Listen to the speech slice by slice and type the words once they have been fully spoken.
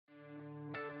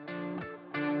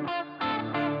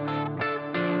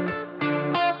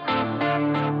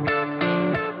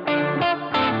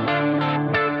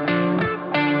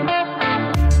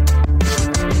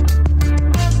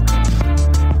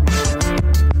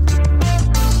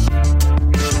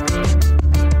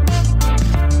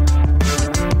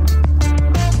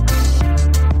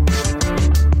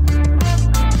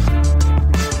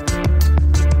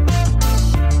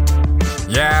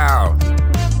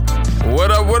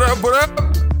What up?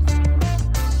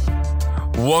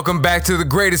 Welcome back to the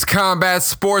greatest combat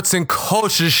sports and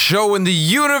culture show in the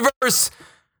universe,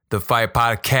 the Fight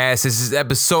Podcast. This is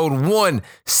episode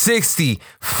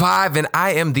 165, and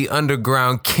I am the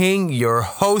Underground King, your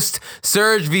host,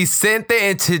 Serg Vicente,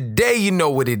 and today you know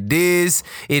what it is.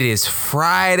 It is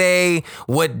Friday.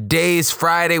 What day is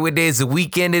Friday? What day is the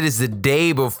weekend? It is the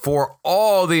day before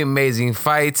all the amazing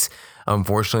fights.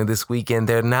 Unfortunately, this weekend,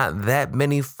 there are not that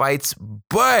many fights,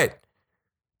 but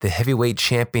the heavyweight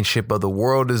championship of the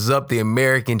world is up. The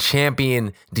American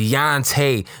champion,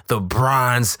 Deontay, the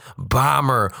Bronze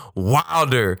Bomber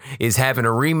Wilder, is having a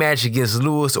rematch against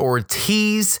Luis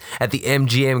Ortiz at the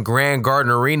MGM Grand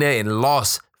Garden Arena in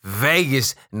Las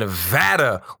Vegas,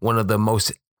 Nevada. One of the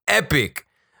most epic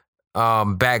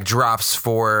backdrops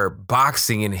for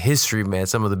boxing in history, man.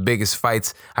 Some of the biggest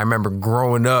fights I remember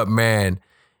growing up, man.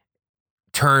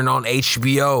 Turn on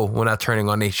HBO, well, not turning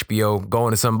on HBO,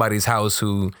 going to somebody's house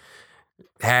who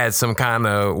had some kind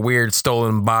of weird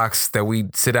stolen box that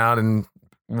we'd sit down and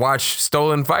watch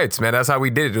stolen fights, man. That's how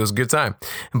we did it. It was a good time.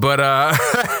 But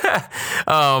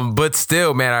but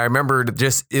still, man, I remember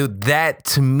that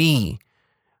to me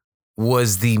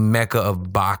was the mecca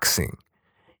of boxing.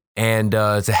 And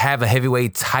to have a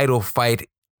heavyweight title fight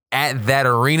at that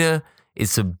arena,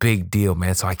 it's a big deal,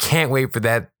 man. So I can't wait for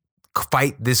that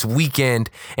fight this weekend,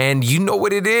 and you know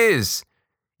what it is.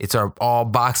 It's our all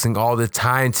boxing all the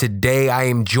time. Today I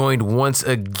am joined once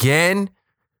again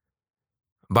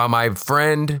by my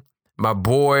friend, my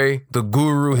boy, the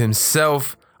guru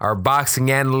himself, our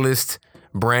boxing analyst,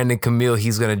 Brandon Camille.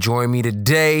 He's going to join me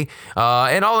today.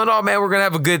 And all in all, man, we're going to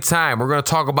have a good time. We're going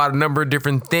to talk about a number of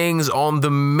different things on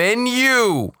the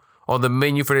menu. On the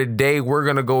menu for today, we're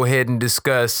going to go ahead and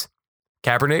discuss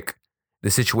Kaepernick, the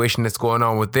situation that's going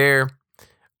on with there,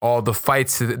 all the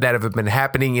fights that have been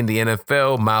happening in the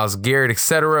NFL, Myles Garrett,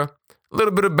 etc. A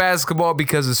little bit of basketball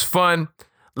because it's fun,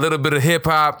 a little bit of hip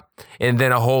hop, and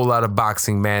then a whole lot of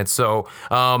boxing, man. So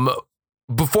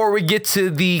before we get to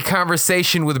the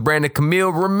conversation with Brandon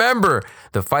Camille, remember,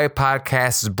 the Fight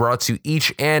Podcast is brought to you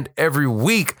each and every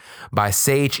week by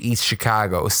Sage Eats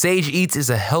Chicago. Sage Eats is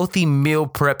a healthy meal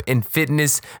prep and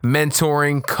fitness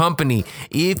mentoring company.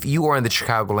 If you are in the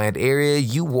Chicagoland area,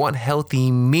 you want healthy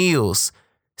meals,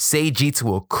 Sage Eats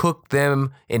will cook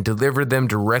them and deliver them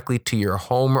directly to your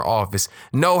home or office.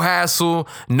 No hassle,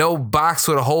 no box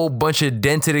with a whole bunch of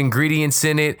dented ingredients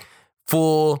in it.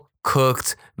 Full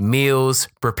cooked meals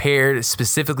prepared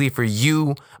specifically for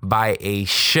you by a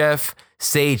chef.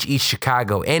 Sage Eats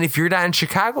Chicago. And if you're not in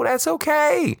Chicago, that's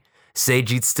okay.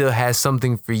 Sage Eats still has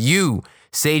something for you.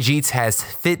 Sage Eats has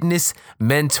fitness,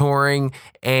 mentoring,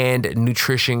 and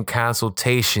nutrition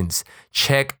consultations.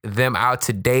 Check them out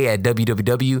today at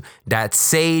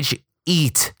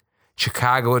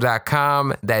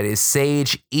www.sageeatchicago.com. That is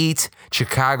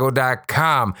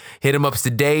sageeatchicago.com. Hit them up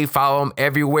today. Follow them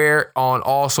everywhere on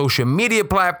all social media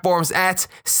platforms at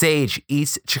Sage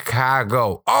Eats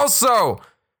Chicago. Also,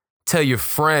 tell your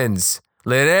friends.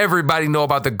 Let everybody know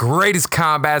about the greatest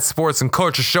combat sports and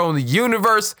culture show in the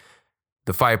universe,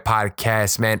 the Fight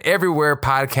Podcast, man. Everywhere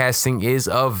podcasting is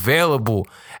available.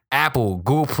 Apple,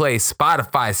 Google Play,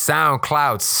 Spotify,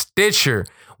 SoundCloud, Stitcher.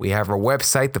 We have our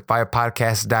website,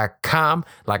 thefightpodcast.com.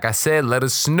 Like I said, let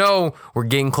us know. We're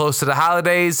getting close to the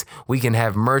holidays. We can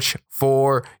have merch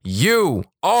for you.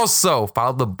 Also,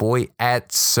 follow the boy at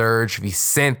Serg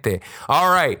Vicente.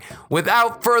 All right,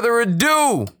 without further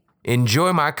ado,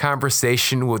 enjoy my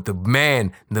conversation with the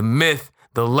man, the myth,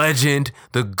 the legend,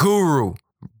 the guru,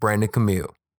 Brandon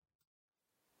Camille.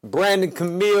 Brandon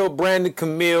Camille,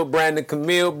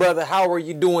 brother, how are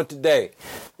you doing today?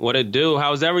 What it do?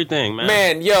 How's everything, man?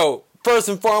 Man, yo, first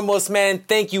and foremost, man,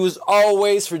 thank you as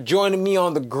always for joining me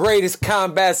on the greatest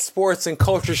combat sports and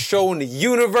culture show in the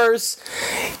universe.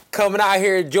 Coming out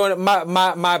here, joining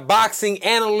my boxing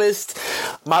analyst,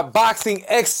 my boxing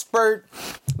expert,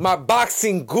 my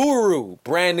boxing guru,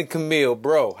 Brandon Camille.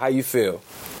 Bro, how you feel?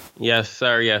 Yes,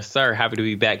 sir. Yes, sir. Happy to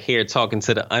be back here talking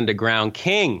to the Underground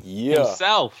King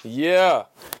himself. Yeah.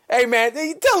 Hey, man,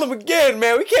 tell him again,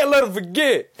 man. We can't let him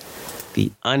forget.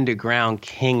 The Underground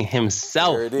King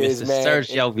himself, there it is, Mr. man.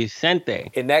 Sergio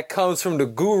Vicente. And that comes from the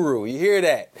guru. You hear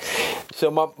that? So,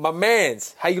 my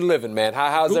mans, how you living, man?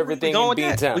 How's Guru, everything in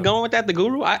B-Town? We going with that, the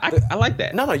guru? I like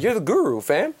that. No, you're the guru,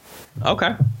 fam.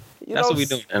 Okay. That's what we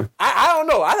doing, man. I don't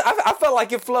know. I felt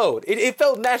like it flowed. It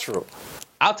felt natural.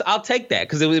 I'll take that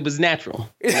because it was natural.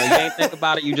 You ain't think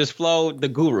about it. You just flowed. The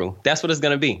guru. That's what it's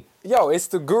going to be. Yo, it's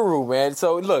the guru, man.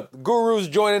 So, look, Guru's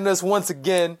joining us once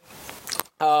again.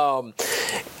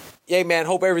 Hey, man,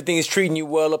 hope everything is treating you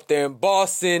well up there in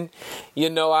Boston. You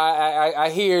know, I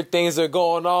hear things are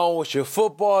going on with your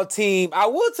football team. I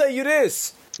will tell you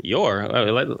this.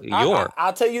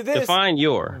 I'll tell you this. Define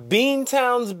your.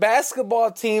 Beantown's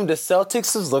basketball team, the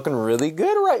Celtics, is looking really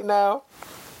good right now.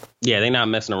 Yeah, they're not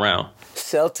messing around.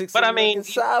 Celtics are looking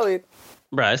solid.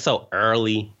 Bro, it's so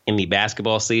early in the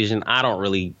basketball season. I don't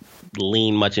really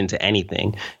lean much into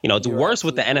anything. You know, it's worse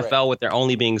with the NFL with there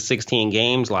only being 16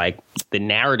 games. Like, the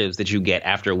narratives that you get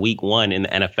after week 1 in the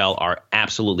NFL are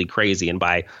absolutely crazy. And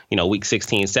by, week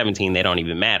 16, 17, they don't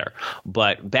even matter.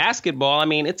 But basketball, I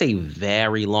mean, it's a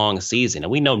very long season.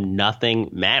 And we know nothing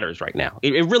matters right now.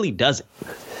 It really doesn't.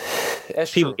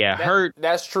 That's People true. get hurt.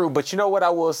 That's true. But you know what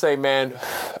I will say, man?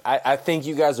 I think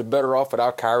you guys are better off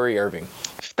without Kyrie Irving.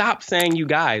 Stop saying you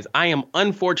guys. I am,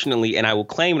 unfortunately, and I will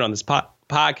claim it on this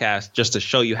podcast just to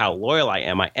show you how loyal I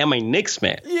am a Knicks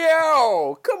fan.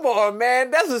 Yo, come on,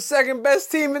 man. That's the second best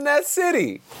team in that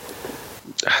city.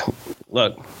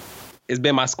 Look, it's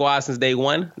been my squad since day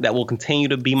one. That will continue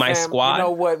to be my squad. You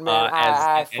know what, man?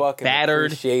 I fucking battered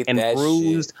appreciate and that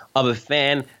bruised shit. Of a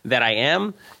fan that I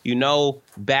am.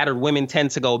 Battered women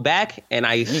tend to go back, and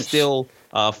I still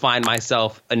find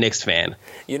myself a Knicks fan.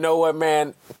 You know what,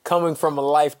 man? Coming from a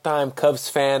lifetime Cubs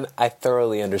fan, I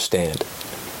thoroughly understand.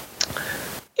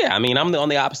 Yeah, I mean, I'm on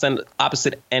the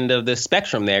opposite end of the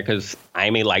spectrum there because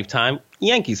I'm a lifetime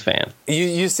Yankees fan.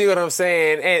 You see what I'm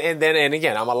saying? And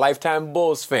again, I'm a lifetime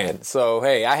Bulls fan. So,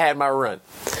 hey, I had my run.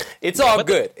 It's all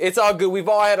good. It's all good. We've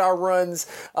all had our runs.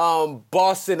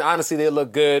 Boston, honestly, they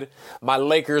look good. My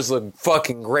Lakers look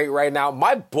fucking great right now.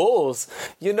 My Bulls,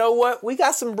 you know what? We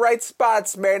got some bright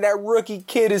spots, man. That rookie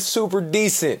kid is super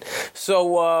decent.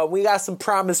 So we got some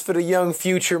promise for the young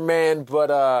future, man.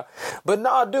 But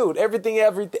nah, dude, everything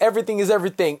is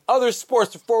everything. Other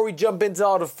sports, before we jump into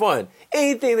all the fun,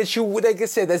 anything that you, like I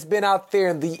said, that's been out there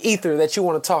in the ether that you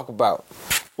want to talk about.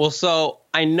 Well, so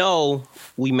I know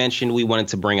we mentioned we wanted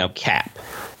to bring up Cap.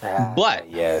 But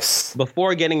yes,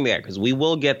 before getting there, because we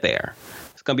will get there,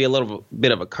 it's going to be a little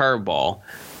bit of a curveball.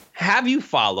 Have you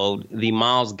followed the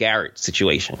Myles Garrett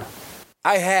situation?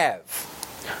 I have.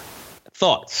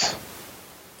 Thoughts?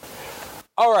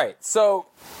 All right, so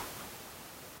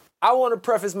I want to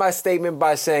preface my statement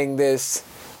by saying this.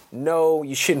 No,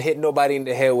 you shouldn't hit nobody in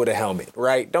the head with a helmet,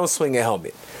 right? Don't swing a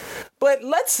helmet. But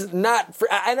let's not,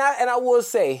 and I will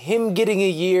say, him getting a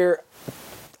year,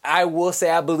 I will say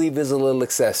I believe is a little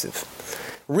excessive.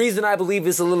 Reason I believe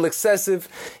is a little excessive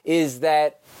is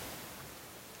that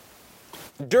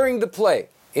during the play,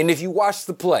 and if you watch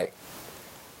the play,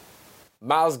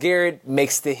 Myles Garrett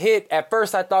makes the hit. At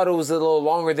first, I thought it was a little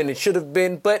longer than it should have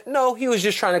been, but no, he was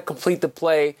just trying to complete the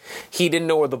play. He didn't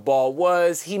know where the ball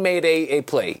was. He made a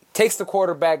play. Takes the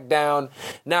quarterback down.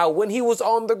 Now, when he was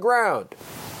on the ground,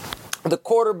 the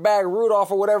quarterback, Rudolph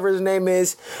or whatever his name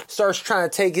is, starts trying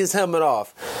to take his helmet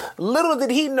off. Little did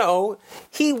he know,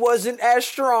 he wasn't as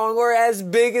strong or as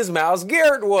big as Myles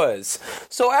Garrett was.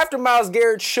 So after Myles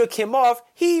Garrett shook him off,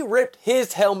 he ripped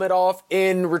his helmet off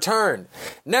in return.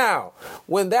 Now,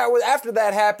 after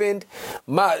that happened,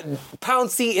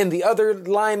 Pouncey and the other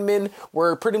linemen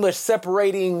were pretty much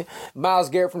separating Myles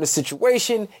Garrett from the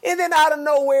situation. And then out of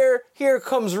nowhere, here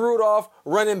comes Rudolph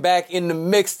running back in the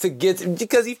mix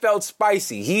because he felt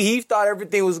spicy. He thought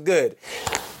everything was good.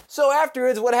 So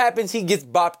afterwards, what happens? He gets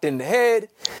bopped in the head.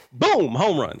 Boom!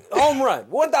 Home run. Home run.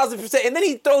 1,000%. And then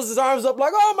he throws his arms up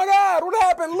like, oh my God, what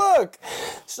happened? Look.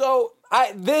 So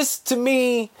this to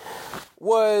me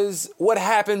was what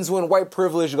happens when white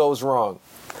privilege goes wrong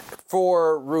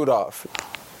for Rudolph.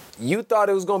 You thought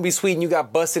it was going to be sweet and you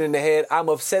got busted in the head. I'm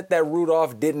upset that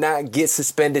Rudolph did not get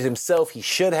suspended himself. He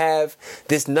should have.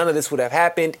 None of this would have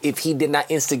happened if he did not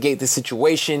instigate the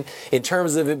situation. In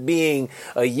terms of it being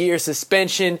a year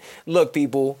suspension, look,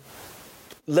 people,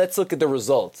 let's look at the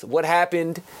results. What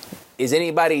happened? Is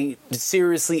anybody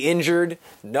seriously injured?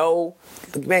 No.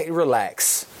 Man,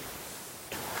 relax.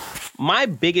 My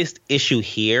biggest issue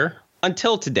here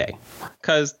until today,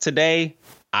 because today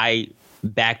I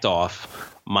backed off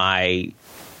my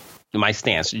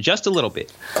stance just a little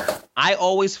bit. I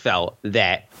always felt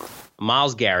that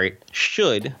Myles Garrett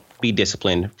should be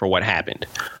disciplined for what happened.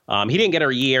 He didn't get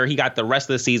a year. He got the rest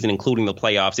of the season, including the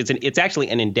playoffs. It's actually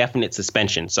an indefinite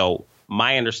suspension. So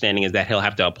my understanding is that he'll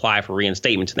have to apply for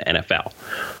reinstatement to the NFL.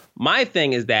 My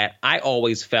thing is that I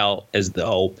always felt as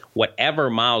though whatever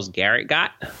Myles Garrett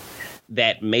got,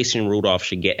 that Mason Rudolph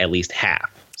should get at least half.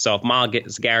 So if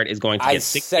Myles Garrett is going to get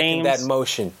 6 games, that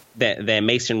motion. Then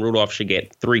Mason Rudolph should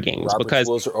get 3 games because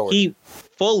he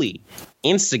fully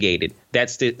instigated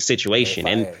that situation.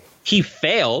 And he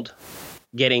failed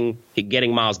getting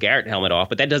Myles Garrett helmet off,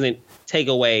 but that doesn't take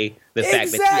away the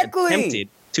fact that he attempted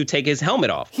to take his helmet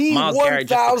off. He Myles Garrett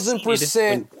just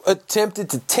 1,000%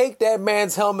 attempted to take that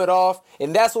man's helmet off,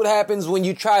 and that's what happens when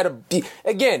you try to be.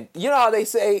 Again, you know how they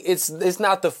say it's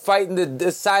not the fight and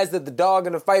the size of the dog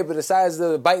in the fight, but the size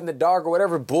of the biting the dog or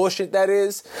whatever bullshit that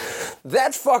is.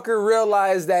 That fucker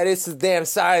realized that it's the damn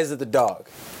size of the dog.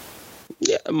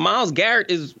 Yeah, Myles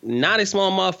Garrett is not a small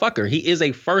motherfucker. He is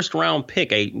a first-round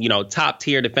pick, a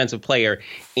top-tier defensive player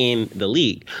in the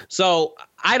league. So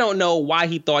I don't know why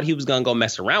he thought he was going to go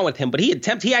mess around with him, but he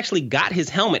actually got his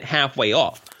helmet halfway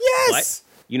off. Yes.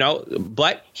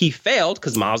 But he failed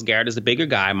because Myles Garrett is a bigger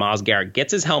guy. Myles Garrett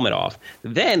gets his helmet off.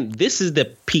 Then this is the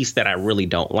piece that I really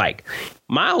don't like.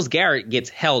 Myles Garrett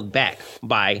gets held back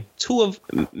by two of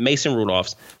Mason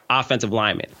Rudolph's offensive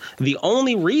linemen. The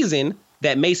only reason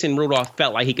that Mason Rudolph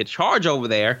felt like he could charge over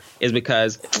there is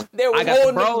because they were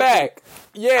holding him back.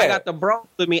 Yeah. I got the bros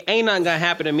with me. Ain't nothing going to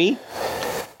happen to me.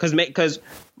 Because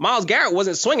Myles Garrett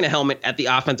wasn't swinging the helmet at the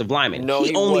offensive lineman. No,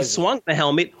 he only swung the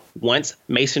helmet once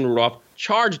Mason Rudolph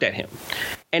charged at him.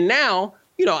 And now,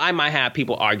 I might have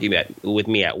people argue that with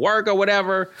me at work or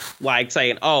whatever, like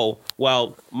saying, "Oh,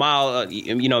 well,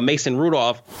 Mason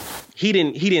Rudolph, he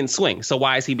didn't swing, so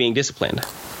why is he being disciplined?"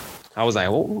 I was like,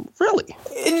 "Well, really?"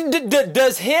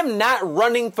 Does him not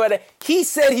running for that? He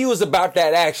said he was about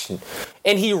that action,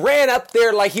 and he ran up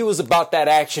there like he was about that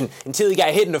action until he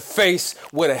got hit in the face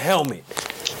with a helmet.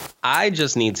 I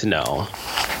just need to know: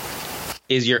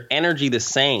 is your energy the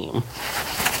same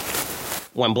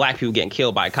when black people getting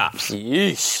killed by cops?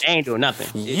 Yeesh. Ain't doing nothing.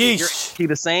 Yeesh. Is your energy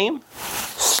the same?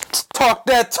 Talk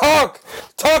that talk.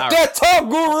 Talk that talk,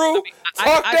 Guru.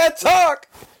 Talk that talk.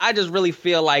 I just really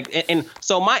feel like, and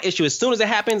so my issue, as soon as it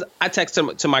happens, I text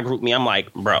to my group me. I'm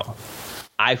like, bro,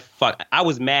 I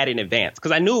was mad in advance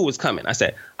because I knew it was coming. I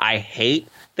said, I hate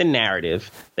the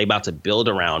narrative they about to build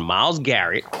around Myles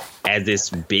Garrett as this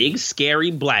big,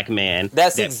 scary black man.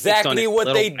 That's exactly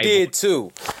what they did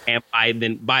too. And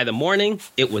by the morning,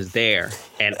 it was there,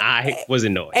 and I was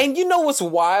annoyed. And you know what's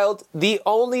wild? The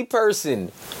only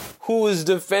person who was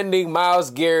defending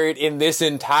Myles Garrett in this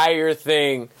entire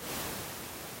thing,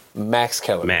 Max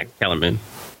Kellerman.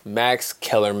 Max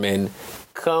Kellerman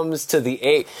comes to the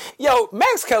aid. Yo,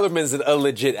 Max Kellerman's a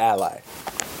legit ally.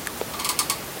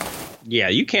 Yeah,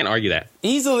 you can't argue that.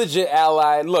 He's a legit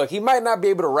ally. Look, he might not be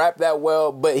able to rap that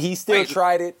well, but he still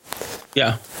tried it.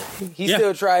 Yeah. He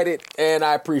still tried it, and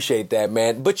I appreciate that,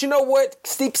 man. But you know what?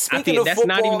 Speaking of that's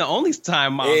football, not even the only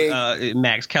time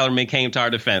Max Kellerman came to our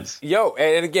defense. Yo,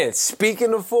 and again,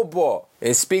 speaking of football,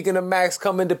 and speaking of Max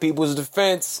coming to people's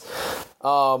defense,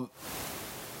 and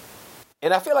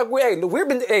I feel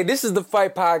like this is the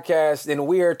Fight Podcast, and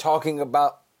we are talking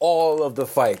about all of the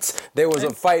fights. There was a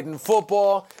fight in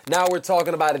football. Now we're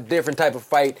talking about a different type of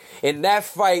fight. And that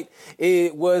fight,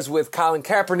 it was with Colin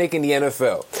Kaepernick in the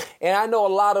NFL. And I know a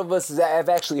lot of us have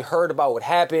actually heard about what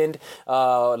happened.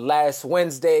 Last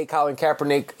Wednesday, Colin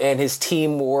Kaepernick and his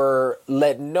team were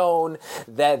let known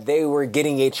that they were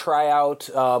getting a tryout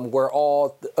where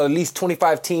at least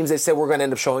 25 teams, they said, were going to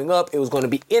end up showing up. It was going to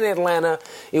be in Atlanta.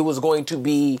 It was going to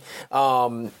be,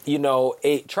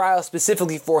 a trial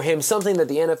specifically for him, something that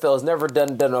the NFL has never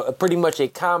done pretty much a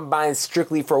combine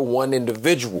strictly for one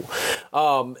individual.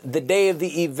 The day of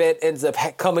the event ends up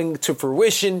coming to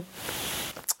fruition.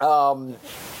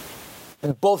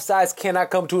 Both sides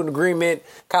cannot come to an agreement.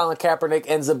 Colin Kaepernick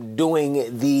ends up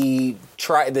doing the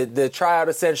tryout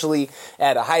essentially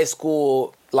at a high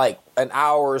school like an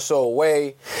hour or so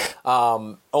away.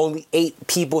 Only 8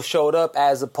 people showed up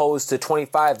as opposed to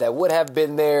 25 that would have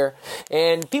been there.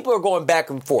 And people are going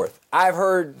back and forth. I've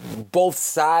heard both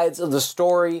sides of the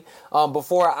story.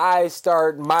 Before I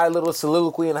start my little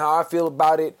soliloquy and how I feel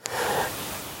about it,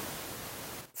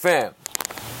 fam,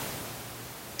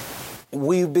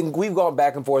 we've gone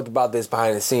back and forth about this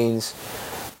behind the scenes.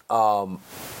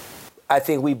 I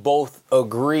think we both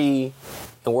agree,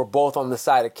 and we're both on the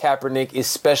side of Kaepernick,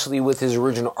 especially with his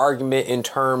original argument in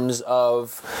terms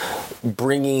of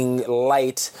bringing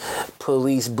light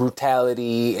police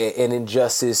brutality and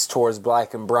injustice towards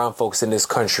black and brown folks in this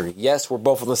country. Yes, we're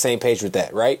both on the same page with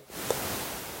that, right?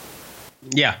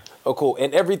 Yeah. Oh, cool.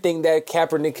 And everything that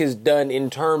Kaepernick has done in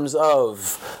terms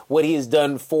of what he has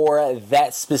done for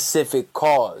that specific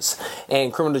cause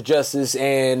and criminal justice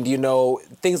and,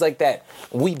 things like that.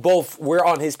 We're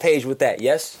on his page with that,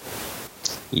 yes?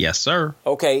 Yes, sir.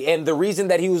 Okay, and the reason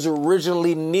that he was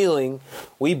originally kneeling,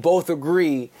 we both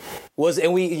agree,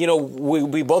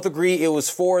 we both agree it was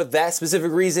for that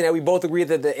specific reason, and we both agree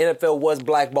that the NFL was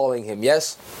blackballing him,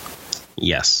 yes?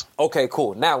 Yes. Okay,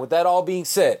 cool. Now, with that all being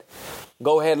said,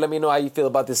 go ahead, let me know how you feel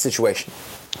about this situation.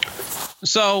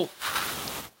 So,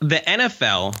 The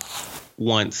NFL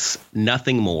wants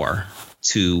nothing more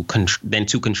than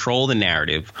to control the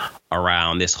narrative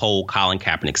around this whole Colin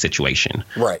Kaepernick situation,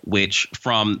 right? Which,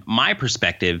 from my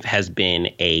perspective, has been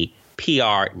a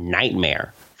PR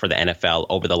nightmare for the NFL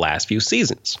over the last few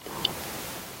seasons.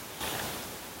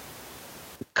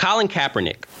 Colin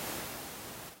Kaepernick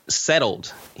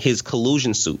settled his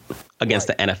collusion suit against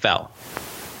the NFL.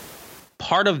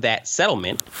 Part of that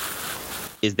settlement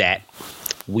is that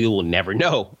we will never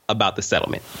know about the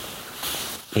settlement.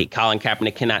 Hey, Colin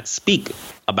Kaepernick cannot speak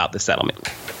about the settlement.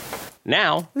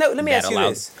 Now, no, let me ask you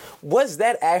this. Was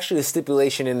that actually a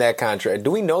stipulation in that contract?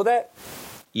 Do we know that?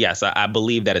 Yes, I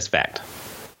believe that is fact.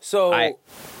 So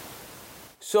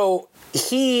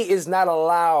he is not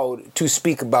allowed to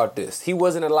speak about this. He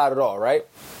wasn't allowed at all, right?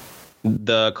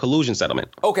 The collusion settlement.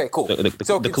 Okay, cool.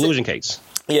 The collusion case.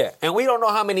 Yeah, and we don't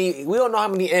know how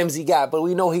many M's he got, but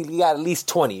we know he got at least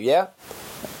 20. Yeah.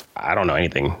 I don't know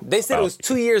anything. They said it was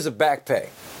 2 years of back pay.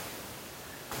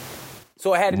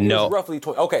 So it was roughly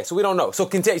 20. Okay, so we don't know. So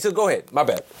continue. So go ahead. My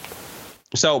bad.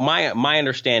 So my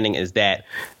understanding is that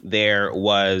there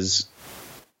was,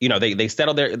 they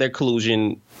settled their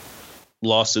collusion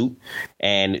lawsuit,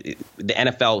 and the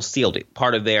NFL sealed it.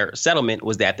 Part of their settlement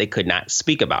was that they could not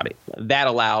speak about it. That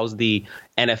allows the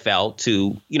NFL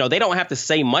to, they don't have to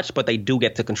say much, but they do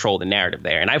get to control the narrative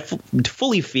there. And I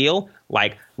fully feel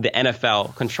like the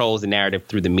NFL controls the narrative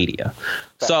through the media.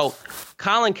 Thanks. So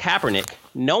Colin Kaepernick,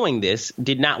 knowing this,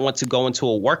 did not want to go into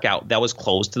a workout that was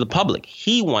closed to the public.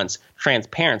 He wants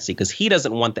transparency because he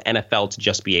doesn't want the NFL to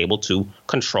just be able to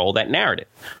control that narrative.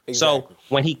 Exactly. So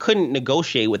when he couldn't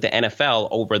negotiate with the NFL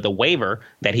over the waiver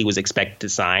that he was expected to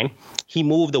sign, he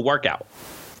moved the workout.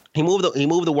 He moved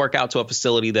the workout to a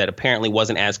facility that apparently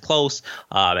wasn't as close,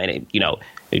 and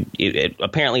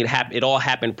it all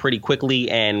happened pretty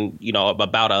quickly. And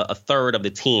about a third of the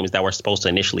teams that were supposed to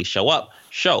initially show up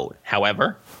showed.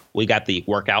 However, we got the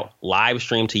workout live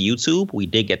streamed to YouTube. We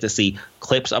did get to see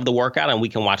clips of the workout, and we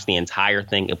can watch the entire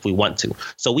thing if we want to.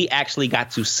 So we actually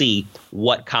got to see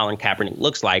what Colin Kaepernick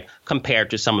looks like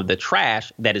compared to some of the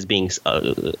trash that is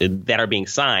that are being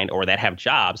signed or that have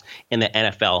jobs in the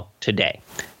NFL today.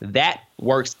 That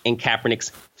works in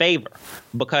Kaepernick's favor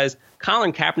because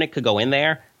Colin Kaepernick could go in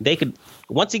there.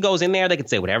 Once he goes in there, they could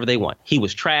say whatever they want. He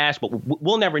was trash, but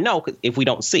we'll never know if we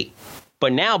don't see.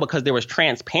 But now, because there was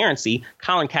transparency,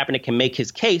 Colin Kaepernick can make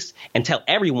his case and tell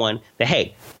everyone that,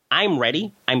 hey, I'm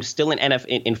ready. I'm still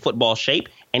in football shape.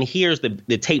 And here's the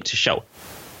tape to show.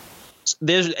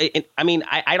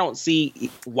 I don't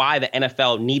see why the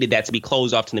NFL needed that to be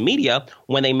closed off to the media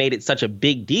when they made it such a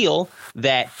big deal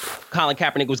that Colin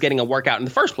Kaepernick was getting a workout in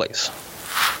the first place.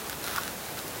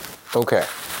 Okay.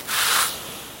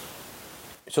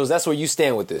 So that's where you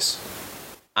stand with this.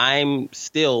 I'm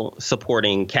still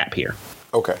supporting Cap here.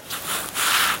 Okay.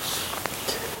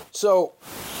 So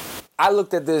I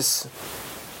looked at this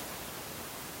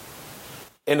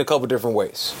in a couple different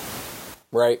ways,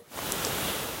 right?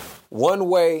 One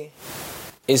way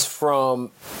is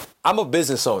I'm a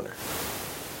business owner.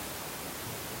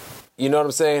 You know what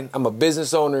I'm saying? I'm a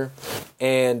business owner,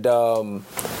 and you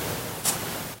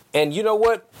know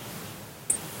what?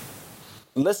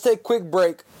 Let's take a quick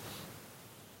break.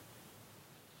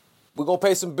 We're going to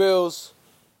pay some bills.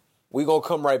 We're going to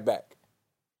come right back.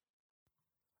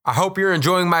 I hope you're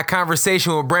enjoying my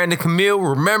conversation with Brandon Camille.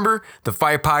 Remember, the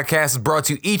Fight Podcast is brought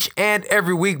to you each and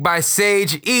every week by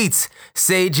Sage Eats.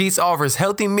 Sage Eats offers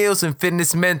healthy meals and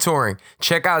fitness mentoring.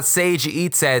 Check out Sage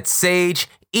Eats at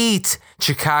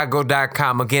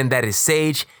SageEatChicago.com. Again, that is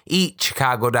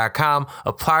SageEatChicago.com.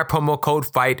 Apply promo code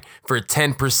FIGHT for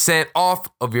 10% off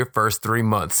of your first 3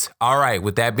 months. All right,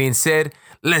 with that being said,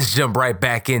 let's jump right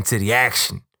back into the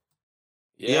action.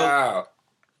 Yeah.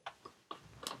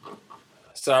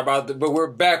 Sorry about that, but we're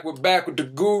back. We're back with the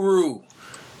Guru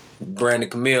Brandon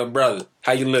Camille, brother.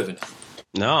 How you living?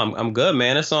 No, I'm good,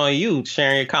 man. It's on you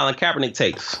sharing your Colin Kaepernick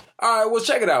takes. All right, well,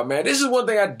 check it out, man. This is one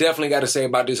thing I definitely got to say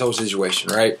about this whole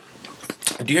situation, right?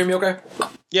 Do you hear me okay?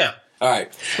 Yeah. All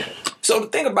right. So the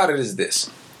thing about it is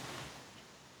this.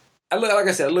 I look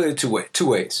at it two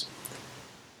ways.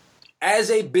 As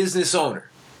a business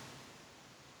owner,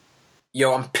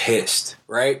 I'm pissed,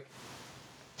 right?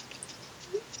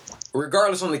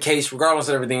 Regardless on the case, regardless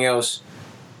of everything else,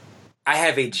 I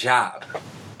have a job.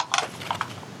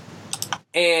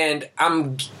 And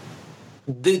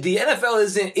the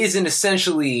NFL isn't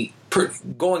essentially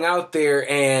going out there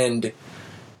and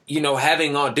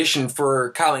having audition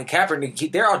for Colin Kaepernick. He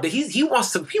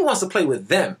wants to play with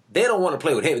them. They don't want to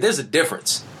play with him. There's a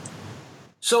difference.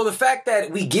 So the fact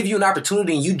that we give you an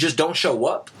opportunity and you just don't show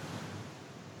up,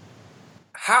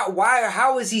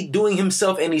 how is he doing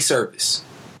himself any service?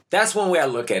 That's one way I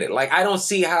look at it. Like, I don't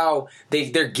see how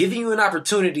they're giving you an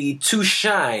opportunity to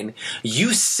shine.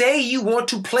 You say you want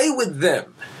to play with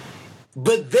them,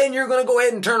 but then you're going to go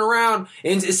ahead and turn around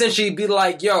and essentially be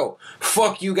like, yo,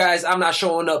 fuck you guys, I'm not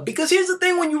showing up. Because here's the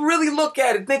thing, when you really look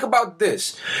at it, think about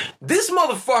this. This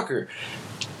motherfucker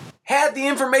had the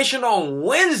information on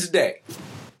Wednesday.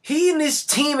 He and his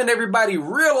team and everybody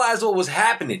realized what was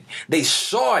happening. They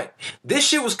saw it. This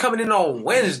shit was coming in on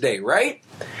Wednesday, right?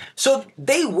 So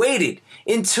they waited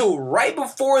until right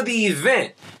before the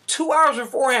event, 2 hours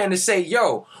beforehand, to say,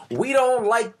 yo, we don't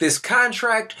like this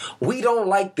contract. We don't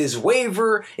like this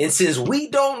waiver. And since we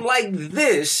don't like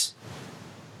this,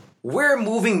 we're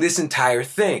moving this entire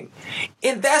thing.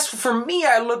 And that's, for me,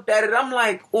 I looked at it. I'm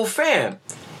like, well, fam,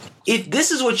 if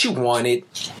this is what you wanted,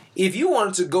 if you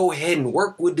wanted to go ahead and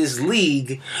work with this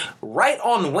league right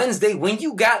on Wednesday when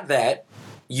you got that,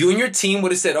 you and your team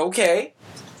would have said, okay,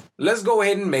 let's go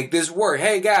ahead and make this work.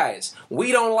 Hey, guys,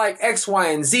 we don't like X, Y,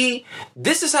 and Z.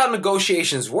 This is how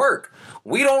negotiations work.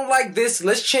 We don't like this.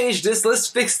 Let's change this. Let's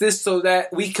fix this so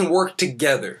that we can work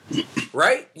together.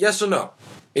 Right? Yes or no?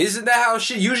 Isn't that how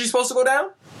shit usually supposed to go down?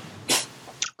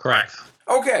 Correct.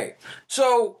 Okay.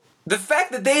 So the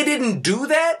fact that they didn't do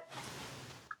that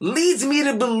leads me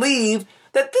to believe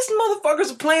that this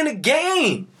motherfuckers are playing a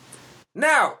game.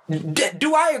 Now,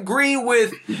 do I agree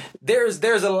with there's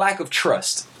a lack of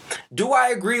trust? Do I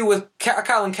agree with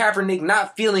Colin Kaepernick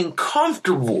not feeling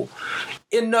comfortable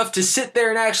enough to sit there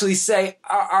and actually say,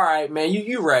 all right, man,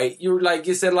 you're right. You're like,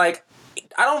 you said, like,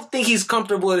 I don't think he's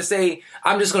comfortable to say,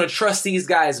 I'm just going to trust these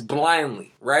guys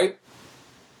blindly, right?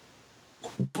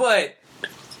 But,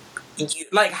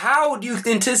 like, how do you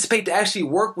anticipate to actually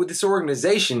work with this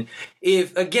organization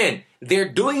if, again, they're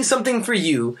doing something for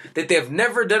you that they've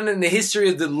never done in the history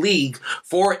of the league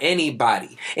for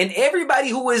anybody? And everybody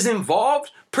who is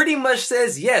involved pretty much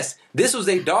says, yes, this was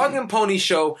a dog and pony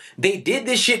show. They did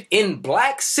this shit in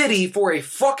Black City for a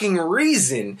fucking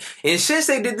reason. And since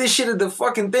they did this shit at the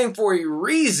fucking thing for a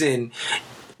reason,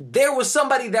 there was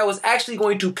somebody that was actually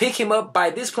going to pick him up. By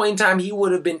this point in time, he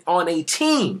would have been on a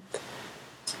team.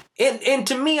 And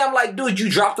to me, I'm like, dude, you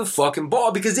dropped the fucking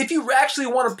ball. Because if you actually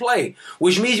want to play,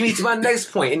 which leads me to my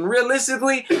next point, and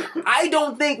realistically, I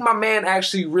don't think my man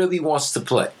actually really wants to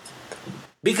play.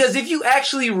 Because if you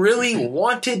actually really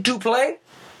wanted to play,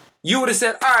 you would have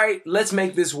said, all right, let's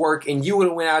make this work. And you would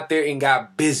have went out there and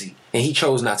got busy. And he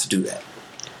chose not to do that.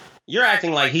 You're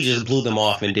acting like he just blew them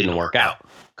off and didn't work out.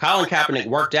 Colin Kaepernick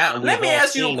worked out. And let me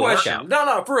ask you a question.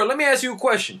 No, for real. Let me ask you a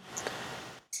question.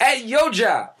 At your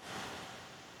job,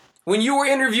 when you were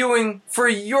interviewing for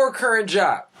your current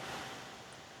job,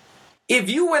 if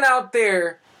you went out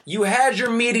there, you had your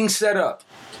meeting set up,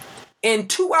 and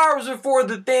 2 hours before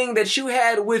the thing that you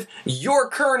had with your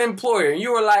current employer,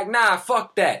 you were like, nah,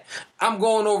 fuck that. I'm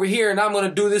going over here and I'm going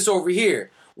to do this over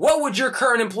here. What would your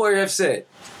current employer have said?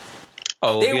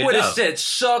 Oh, they would have said,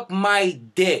 suck my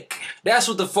dick. That's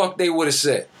what the fuck they would have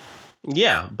said.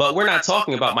 Yeah, but we're not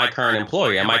talking about my current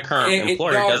employer, and my current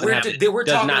employer doesn't have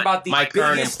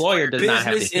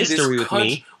the history with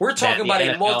me. We're talking about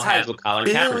a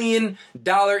multi-billion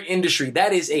dollar industry.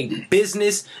 That is a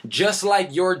business, just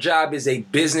like your job is a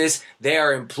business. They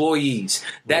are employees.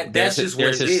 That's just what it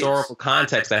is. There's historical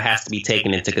context that has to be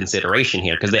taken into consideration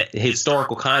here, because the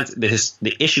historical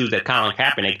the issues that Colin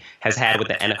Kaepernick has had with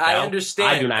the NFL, I understand.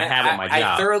 I do not have on my job.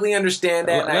 I thoroughly understand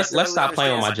that. Let's stop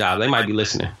playing on my job. They might be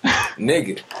listening.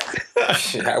 Nigga.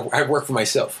 Shit, I work for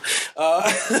myself.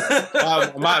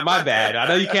 My bad. I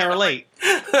know you can't relate.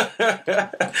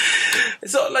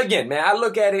 So, again, man, I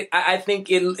look at it. I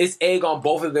think it's egg on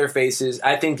both of their faces.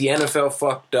 I think the NFL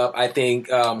fucked up. I think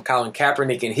Colin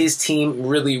Kaepernick and his team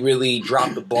really, really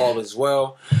dropped the ball as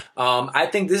well. I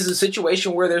think this is a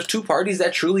situation where there's two parties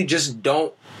that truly just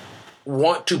don't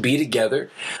want to be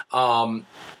together.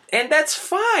 And that's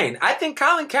fine. I think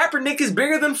Colin Kaepernick is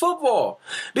bigger than football.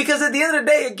 Because at the end of the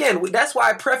day, again, that's why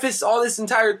I prefaced all this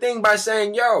entire thing by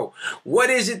saying, yo, what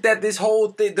is it that this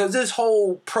whole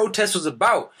protest was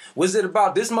about? Was it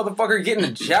about this motherfucker getting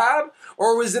a job?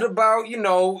 Or was it about,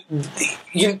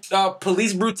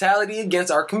 police brutality against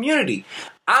our community?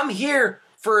 I'm here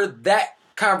for that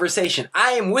conversation.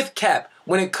 I am with Cap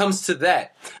when it comes to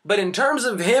that. But in terms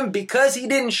of him, because he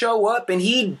didn't show up and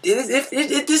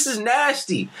this is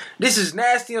nasty. This is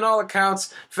nasty on all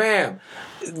accounts. Fam,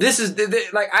 this is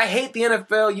like, I hate the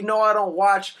NFL. I don't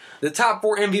watch. The top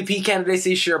 4 MVP candidates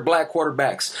this year are black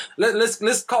quarterbacks.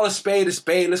 Let's call a spade a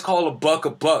spade. Let's call a buck a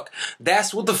buck.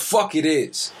 That's what the fuck it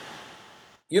is.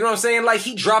 You know what I'm saying? Like,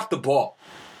 he dropped the ball.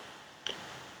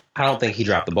 I don't think he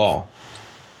dropped the ball.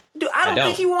 Dude, I don't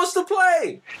think he wants to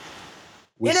play.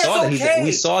 We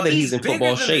saw that he's in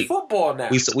football shape. Football now.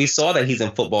 We saw that he's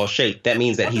in football shape. That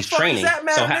means that he's training.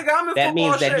 That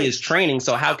means that he is training.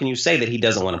 So how can you say that he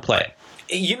doesn't want to play?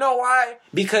 You know why?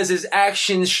 Because his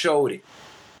actions showed it.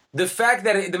 The fact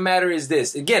that the matter is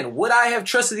this. Again, would I have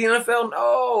trusted the NFL?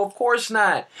 No, of course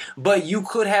not. But you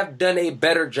could have done a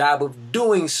better job of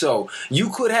doing so.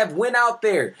 You could have went out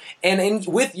there and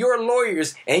with your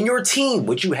lawyers and your team,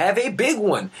 which you have a big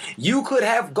one, you could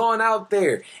have gone out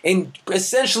there and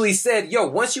essentially said, yo,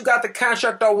 once you got the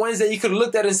contract on Wednesday, you could have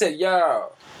looked at it and said,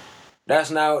 yo,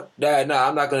 I'm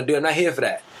not going to do it. I'm not here for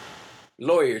that.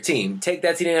 Lawyer team, take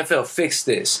that to the NFL, fix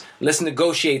this. Let's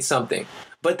negotiate something.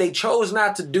 But they chose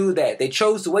not to do that. They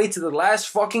chose to wait to the last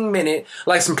fucking minute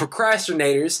like some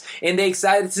procrastinators, and they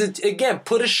decided to, again,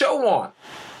 put a show on.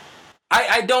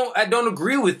 I don't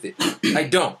agree with it. I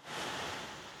don't.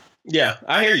 Yeah,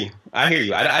 I hear you.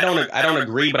 I don't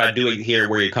agree, but I do hear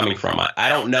where you're coming from. I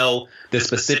don't know the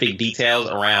specific details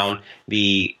around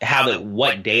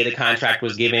what day the contract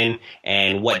was given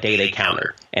and what day they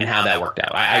countered and how that worked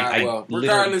out. I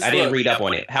didn't read up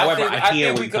on it. However, I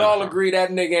think we could all agree that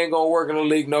nigga ain't gonna work in the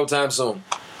league no time soon.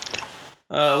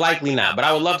 Likely not, but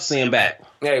I would love to see him back.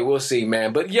 Hey, we'll see,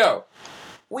 man. But yo,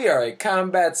 we are a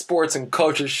combat sports and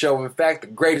culture show. In fact, the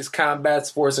greatest combat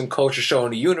sports and culture show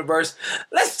in the universe.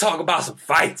 Let's talk about some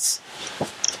fights.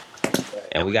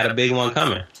 And we got a big one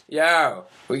coming. Yo,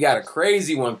 we got a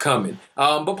crazy one coming.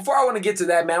 But before I want to get to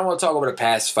that, man, I want to talk about a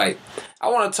past fight. I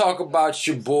want to talk about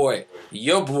your boy,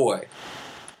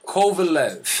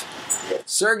 Kovalev.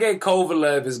 Sergey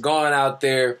Kovalev has gone out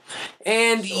there,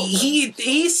 and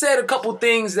he said a couple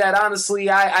things that honestly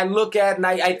I look at and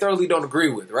I thoroughly don't agree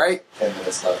with, right? 10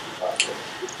 minutes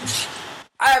left.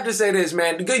 I have to say this,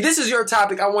 man. This is your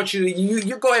topic. I want you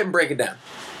to go ahead and break it down.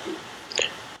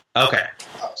 Okay.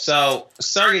 So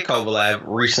Sergey Kovalev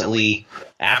recently,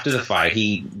 after the fight,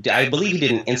 I believe he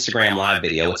did an Instagram live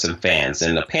video with some fans,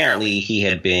 and apparently he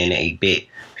had been a bit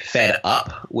fed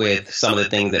up with some of the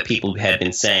things that people had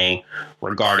been saying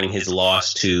regarding his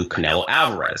loss to Canelo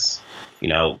Alvarez. You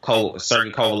know,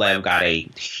 Sergey Kovalev got a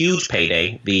huge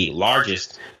payday, the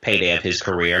largest payday of his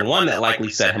career, and one that likely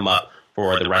set him up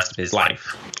for the rest of his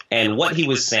life. And what he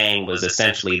was saying was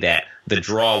essentially that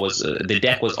the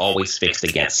deck was always fixed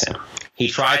against him. He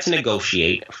tried to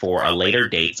negotiate for a later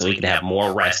date so he could have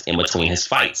more rest in between his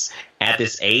fights. At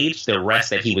this age, the rest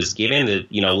that he was given, the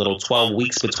little 12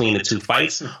 weeks between the two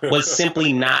fights, was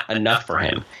simply not enough for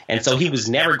him. And so he was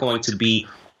never going to be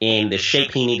in the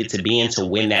shape he needed to be in to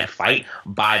win that fight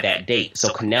by that date. So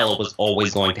Canelo was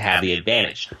always going to have the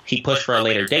advantage. He pushed for a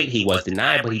later date. He was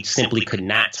denied, but he simply could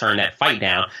not turn that fight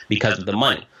down because of the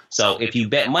money. So if you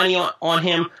bet money on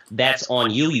him, that's on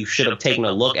you. You should have taken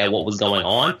a look at what was going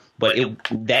on. But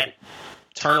that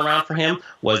turnaround for him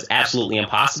was absolutely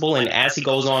impossible. And as he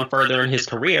goes on further in his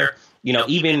career,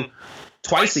 even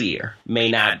twice a year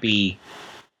may not be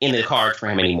in the cards for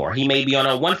him anymore. He may be on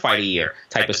a one fight a year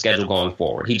type of schedule going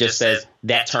forward. He just says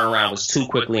that turnaround was too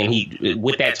quickly, and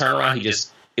with that turnaround,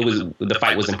 the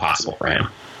fight was impossible for him.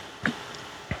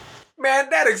 Man,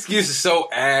 that excuse is so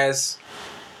ass.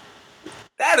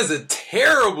 That is a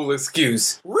terrible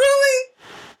excuse. Really?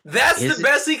 That's the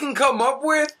best he can come up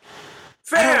with?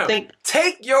 Fam,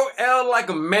 take your L like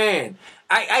a man.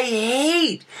 I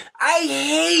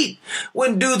hate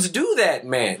when dudes do that,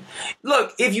 man.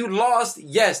 Look, if you lost,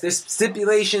 yes, there's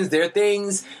stipulations, there are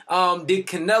things. Did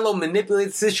Canelo manipulate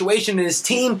the situation in his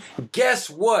team? Guess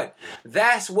what?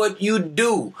 That's what you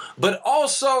do. But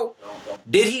also,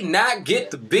 did he not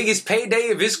get the biggest payday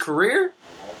of his career?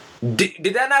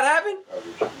 Did that not happen?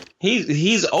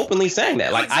 He's openly saying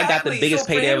that. Like, exactly. I got the biggest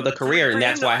payday of the career, and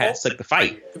that's why I had to take the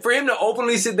fight. For him to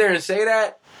openly sit there and say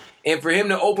that, and for him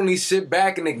to openly sit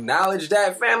back and acknowledge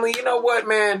that, family, you know what,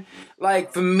 man?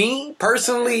 Like, for me,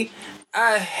 personally,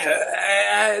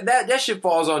 that shit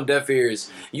falls on deaf ears.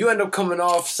 You end up coming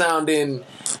off sounding,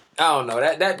 I don't know,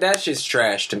 that shit's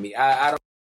trash to me. I don't.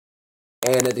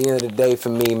 And at the end of the day, for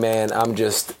me, man, I'm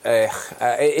just,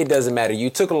 it doesn't matter. You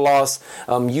took a loss.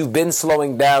 You've been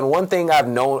slowing down. One thing I've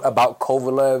known about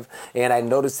Kovalev, and I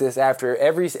noticed this after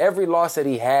every loss that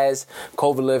he has,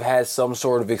 Kovalev has some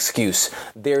sort of excuse.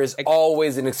 There is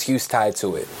always an excuse tied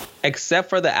to it. Except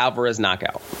for the Alvarez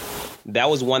knockout. That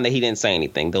was one that he didn't say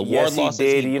anything. The Yes, Ward he losses,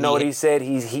 did. You know what he said?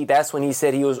 That's when he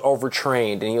said he was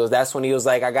overtrained, and that's when he was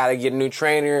like, I gotta get a new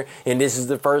trainer, and this is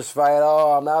the first fight.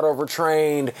 Oh, I'm not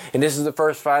overtrained, and this is the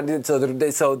first fight I did.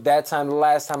 So that time, the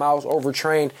last time I was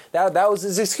overtrained, that was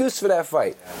his excuse for that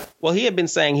fight. Well, he had been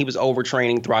saying he was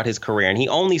overtraining throughout his career, and he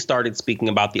only started speaking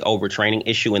about the overtraining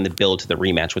issue in the build to the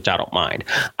rematch, which I don't mind.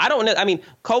 I don't know. I mean,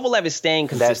 Kovalev is staying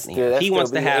consistent.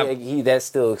 That's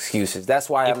still excuses. That's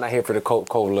why I'm not here for the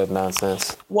Kovalev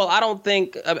nonsense. Well, I don't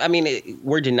think. I mean,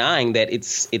 we're denying that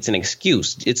it's an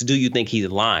excuse. It's, do you think he's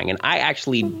lying? And I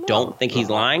actually don't think he's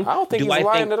lying. I don't think he's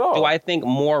lying at all. Do I think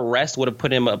more rest would have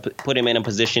put him in a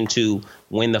position to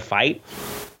win the fight?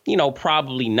 You know,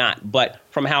 probably not. But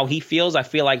from how he feels, I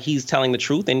feel like he's telling the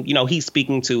truth. And, you know, he's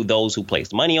speaking to those who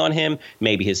placed money on him,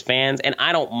 maybe his fans. And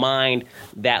I don't mind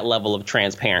that level of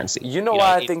transparency. You know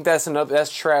why I think that's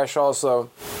trash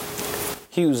also?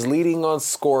 He was leading on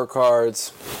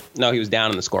scorecards. No, he was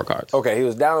down in the scorecards. Okay, he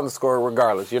was down on the score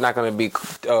regardless. You're not going to beat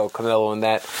Canelo in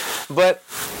that. But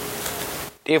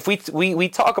if we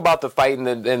talk about the fight in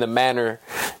the manner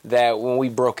that when we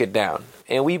broke it down,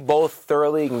 and we both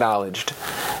thoroughly acknowledged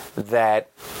that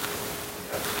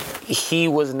he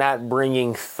was not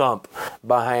bringing thump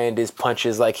behind his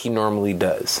punches like he normally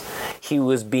does. He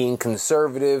was being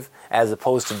conservative as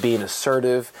opposed to being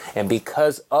assertive, and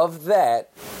because of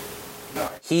that,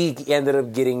 he ended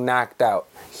up getting knocked out.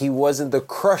 He wasn't the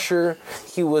crusher.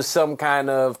 He was some kind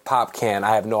of pop can.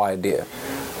 I have no idea.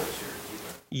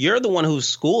 You're the one who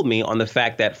schooled me on the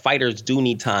fact that fighters do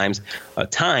need time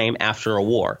after a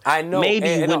war. I know. Maybe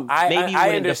I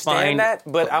understand that,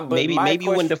 but maybe you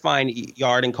wouldn't define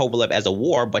Yard and Kovalev as a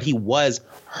war, but he was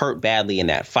hurt badly in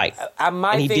that fight,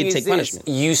 and he did take punishment.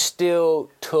 You still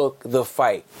took the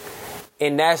fight,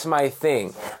 and that's my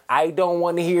thing. I don't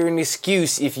want to hear an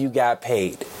excuse if you got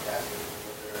paid.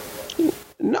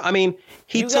 No, I mean,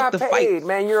 he took the fight.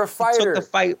 Man, you're a fighter. He took the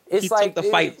fight. He took the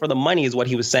fight for the money, is what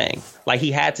he was saying. Like,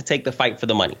 he had to take the fight for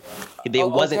the money. There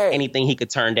wasn't anything he could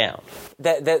turn down.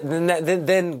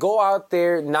 Then go out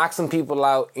there, knock some people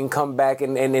out, and come back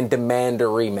and demand a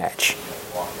rematch.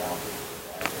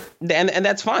 And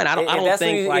that's fine. I don't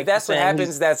think if that's what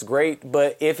happens, that's great.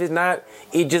 But if it's not,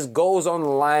 it just goes on the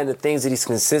line of things that he's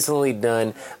consistently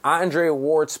done. Andre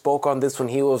Ward spoke on this when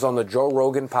he was on the Joe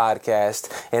Rogan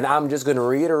podcast, and I'm just going to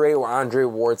reiterate what Andre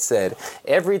Ward said.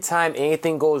 Every time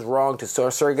anything goes wrong to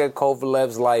Sergey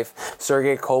Kovalev's life,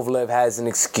 Sergey Kovalev has an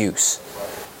excuse.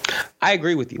 I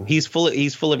agree with you. He's full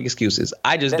of excuses.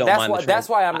 I just don't mind. That's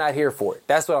why I'm not here for it.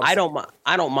 That's what I'm saying.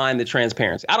 I don't mind the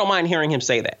transparency. I don't mind hearing him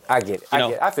say that. I get it.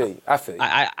 I feel you.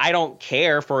 I don't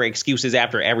care for excuses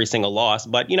after every single loss,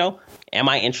 but, you know, am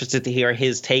I interested to hear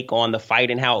his take on the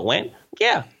fight and how it went?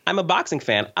 Yeah, I'm a boxing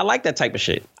fan. I like that type of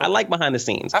shit. I like behind the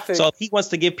scenes. So if he wants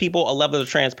to give people a level of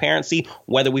transparency,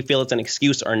 whether we feel it's an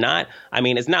excuse or not, I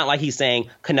mean, it's not like he's saying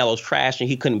Canelo's trash and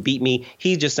he couldn't beat me.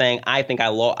 He's just saying, I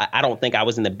don't think I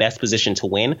was in the best position to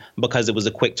win because it was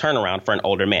a quick turnaround for an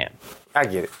older man. I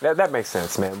get it. That makes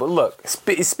sense, man. But look,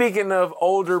 speaking of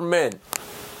older men,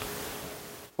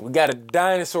 we got a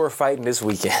dinosaur fighting this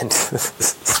weekend.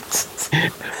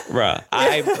 Bruh,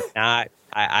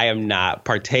 I am not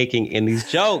partaking in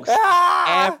these jokes.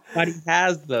 Everybody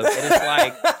has them. And it's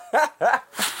like,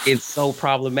 it's so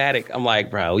problematic. I'm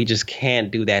like, bro, we just can't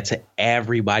do that to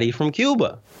everybody from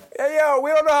Cuba. Hey, yo, we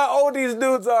don't know how old these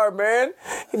dudes are, man.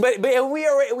 But we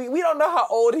don't know how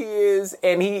old he is,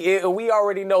 and we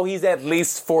already know he's at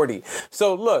least 40.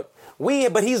 So look.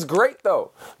 But he's great, though.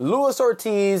 Luis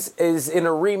Ortiz is in a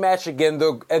rematch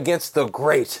against the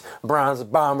great bronze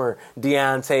bomber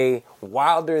Deontay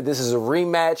Wilder. This is a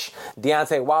rematch.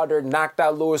 Deontay Wilder knocked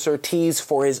out Luis Ortiz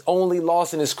for his only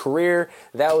loss in his career.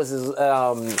 That was his,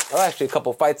 actually a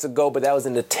couple fights ago, but that was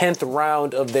in the 10th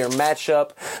round of their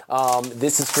matchup.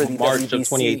 This is for the March WBC. of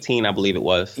 2018, I believe it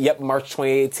was. Yep, March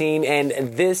 2018.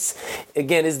 And this,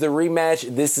 again, is the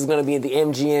rematch. This is going to be in the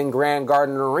MGM Grand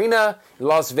Garden Arena,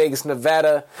 Las Vegas,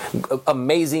 Nevada.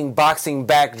 Amazing boxing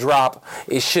backdrop.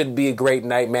 It should be a great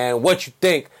night, man. What you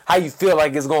think? How you feel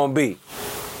like it's going to be?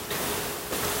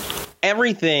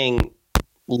 Everything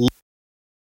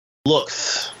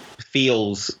looks,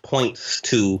 feels, points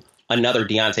to another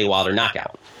Deontay Wilder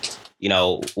knockout. You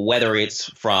know, whether it's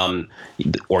from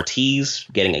Ortiz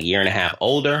getting a year and a half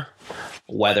older,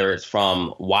 whether it's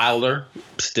from Wilder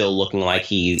still looking like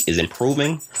he is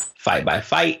improving fight by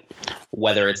fight,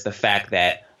 whether it's the fact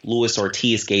that Luis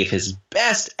Ortiz gave his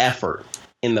best effort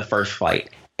in the first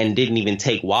fight and didn't even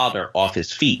take Wilder off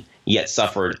his feet, yet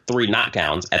suffered 3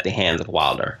 knockdowns at the hands of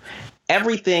Wilder.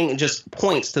 Everything just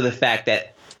points to the fact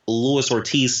that Luis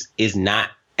Ortiz is not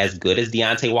as good as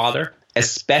Deontay Wilder.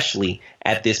 especially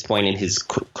at this point in his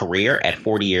career at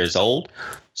 40 years old.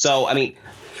 So, I mean,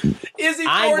 is he 40?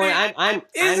 I'm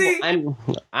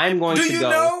going to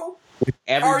go with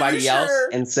everybody else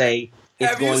and say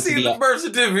it's going to be. Have you seen the birth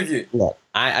certificate? Look,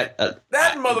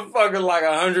 that motherfucker like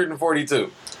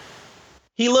 142.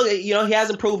 He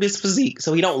hasn't proved his physique,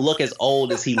 so he don't look as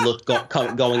old as he looked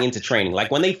going into training. Like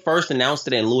when they first announced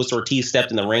it and Luis Ortiz stepped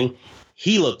in the ring,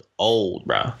 he looked old,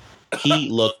 bro. He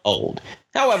looked old.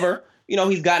 However,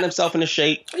 he's gotten himself into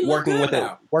shape, working with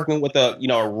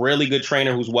a really good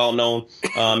trainer who's well known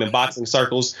in boxing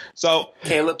circles. So,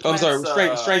 strength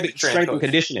and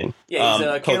conditioning. Yeah,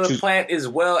 he's Caleb Plant as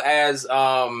well as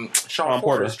Sean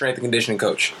Porter, strength and conditioning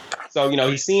coach. So,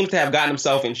 he seems to have gotten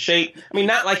himself in shape. I mean,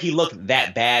 not like he looked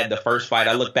that bad the first fight.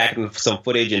 I look back at some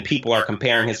footage and people are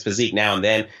comparing his physique now and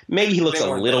then. Maybe he looks a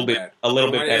little bit better.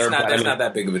 It's not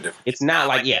that big of a difference. It's not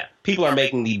like, people are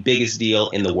making the biggest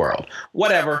deal in the world.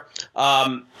 Whatever.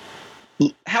 However,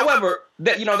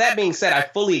 that being said, I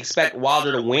fully expect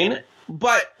Wilder to win.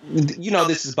 But,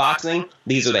 this is boxing.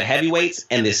 These are the heavyweights,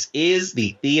 and this is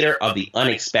the theater of the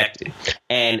unexpected.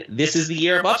 And this is the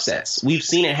year of upsets. We've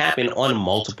seen it happen on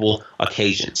multiple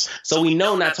occasions. So we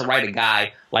know not to write a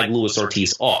guy like Luis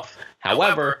Ortiz off.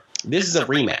 However, this is a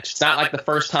rematch. It's not like the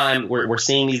first time we're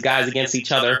seeing these guys against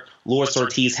each other. Luis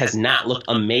Ortiz has not looked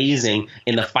amazing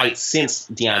in the fight since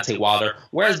Deontay Wilder,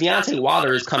 whereas Deontay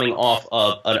Wilder is coming off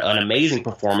of an amazing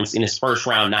performance in his first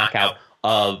round knockout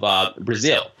of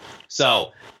Brazil.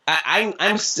 So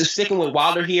I'm sticking with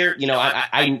Wilder here.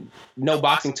 I know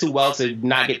boxing too well to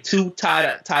not get too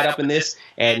tied up in this.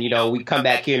 And, we come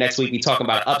back here next week, we talking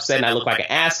about upset, and I look like an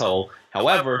asshole.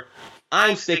 However,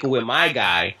 I'm sticking with my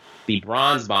guy, the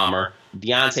Bronze Bomber,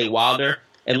 Deontay Wilder.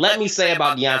 And let me say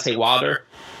about Deontay Wilder,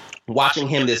 watching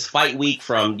him this fight week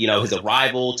from, his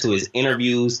arrival to his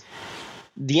interviews,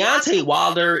 Deontay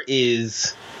Wilder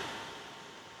is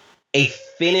a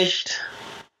finished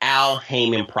Al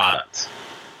Heyman product.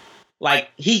 Like,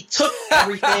 he took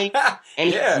everything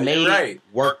and he made it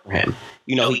work for him.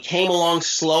 He came along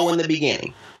slow in the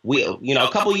beginning. A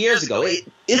couple years ago,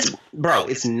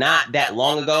 it's not that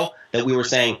long ago that we were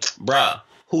saying, bruh,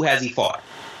 who has he fought?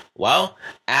 Well,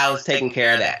 Al is taking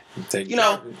care of that.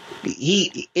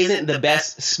 He isn't the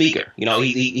best speaker.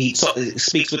 He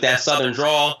speaks with that southern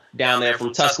drawl down there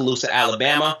from Tuscaloosa,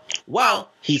 Alabama. Well,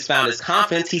 he's found his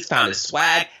confidence. He's found his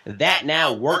swag. That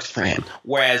now works for him.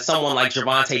 Whereas someone like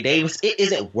Gervonta Davis, it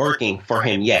isn't working for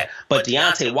him yet. But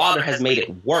Deontay Wilder has made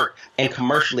it work and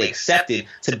commercially accepted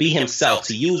to be himself,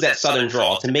 to use that southern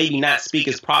drawl, to maybe not speak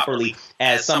as properly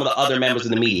as some of the other members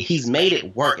of the media. He's made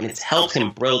it work, and it's helped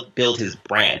him build his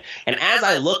brand. And as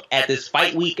I look at this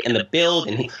fight week and the build,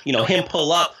 and him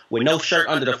pull up with no shirt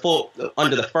under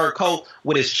the fur coat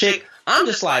with his chick, I'm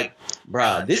just like,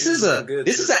 bruh, this is an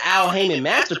Al Heyman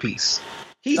masterpiece.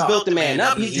 He's built the man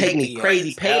up. He's taking these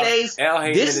crazy paydays.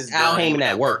 This is Al Heyman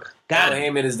at work. Al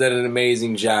Heyman has done an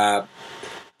amazing job.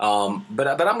 But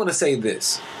I'm going to say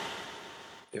this: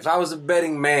 if I was a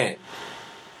betting man,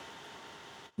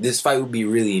 this fight would be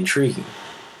really intriguing.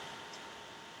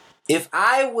 If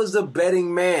I was a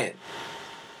betting man,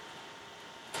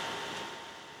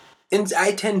 and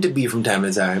I tend to be from time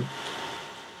to time,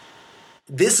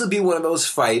 this would be one of those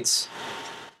fights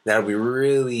that would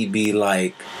really be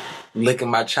like licking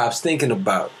my chops thinking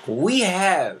about. We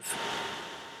have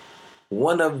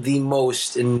one of the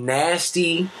most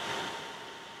nasty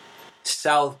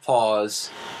southpaws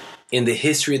in the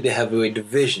history of the heavyweight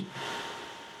division.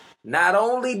 Not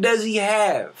only does he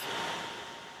have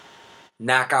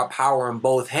knockout power in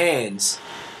both hands,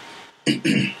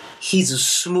 he's a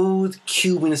smooth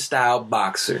Cuban-style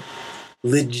boxer.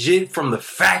 Legit from the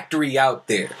factory out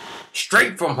there.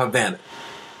 Straight from Havana.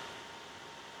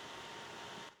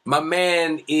 My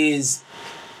man is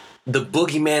the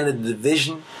boogeyman of the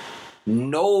division.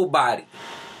 Nobody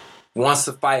wants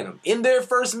to fight him. In their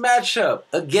first matchup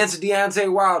against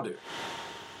Deontay Wilder,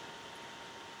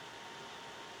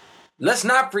 let's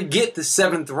not forget the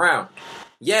 7th round.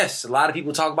 Yes, a lot of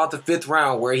people talk about the 5th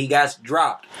round where he got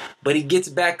dropped, but he gets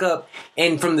back up,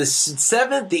 and from the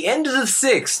 7th, the end of the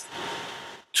 6th,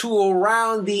 to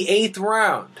around the 8th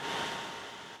round,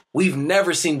 we've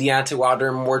never seen Deontay Wilder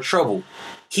in more trouble.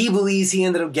 He believes he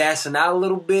ended up gassing out a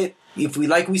little bit.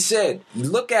 Like we said, you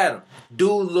look at him,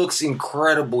 dude looks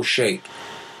incredible shape.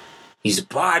 He's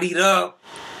bodied up.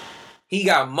 He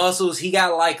got muscles. He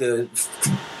got like a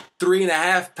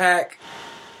 3.5 pack.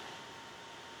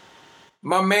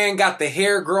 My man got the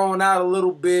hair growing out a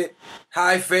little bit.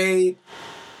 High fade.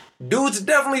 Dude's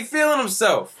definitely feeling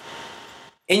himself.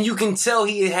 And you can tell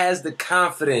he has the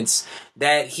confidence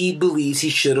that he believes he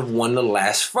should have won the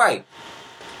last fight.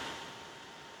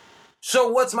 So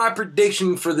what's my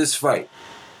prediction for this fight?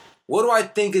 What do I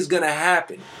think is going to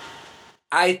happen?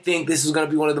 I think this is going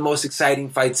to be one of the most exciting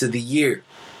fights of the year.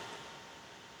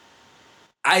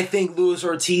 I think Luis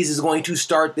Ortiz is going to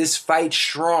start this fight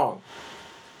strong.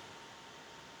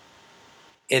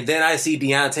 And then I see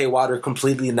Deontay Wilder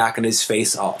completely knocking his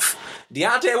face off.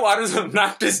 Deontay Wilder's going to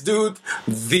knock this dude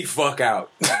the fuck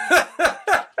out.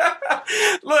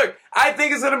 Look, I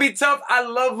think it's going to be tough. I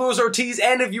love Luis Ortiz.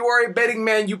 And if you are a betting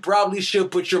man, you probably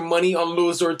should put your money on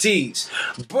Luis Ortiz.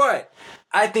 But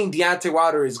I think Deontay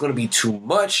Wilder is going to be too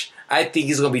much. I think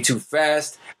he's going to be too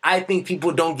fast. I think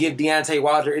people don't give Deontay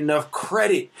Wilder enough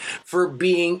credit for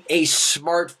being a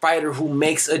smart fighter who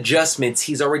makes adjustments.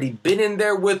 He's already been in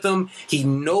there with them. He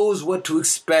knows what to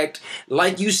expect.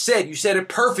 Like you said it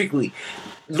perfectly.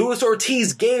 Luis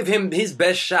Ortiz gave him his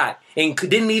best shot and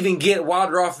didn't even get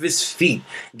Wilder off of his feet.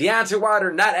 Deontay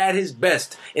Wilder, not at his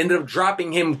best, ended up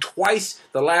dropping him twice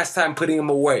the last time, putting him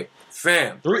away.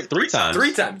 Fam. Three times.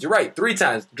 3 times. You're right. 3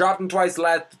 times. Dropped him twice.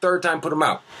 The third time, put him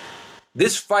out.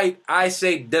 This fight, I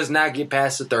say, does not get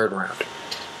past the third round.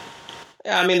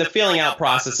 Yeah, I mean, the feeling out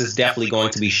process is definitely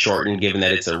going to be shortened given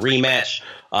that it's a rematch.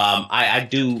 I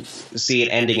do see it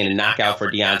ending in a knockout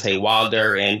for Deontay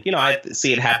Wilder, and, I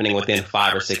see it happening within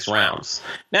 5 or 6 rounds.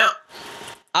 Now,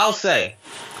 I'll say,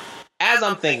 as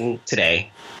I'm thinking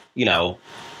today,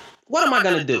 what am I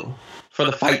going to do for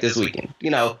the fight this weekend? Who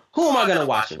am I going to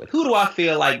watch it with? Who do I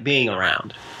feel like being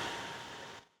around?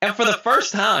 And for the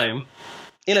first time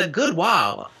in a good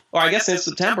while, or I guess in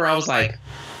September, I was like,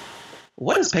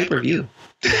 what is pay-per-view?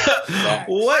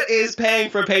 What is paying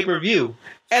for pay-per-view?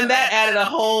 And that added a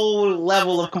whole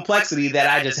level of complexity that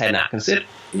I just had not considered.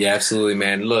 Yeah, absolutely,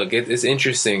 man. Look, it's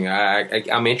interesting.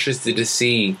 I'm interested to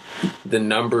see the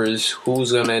numbers,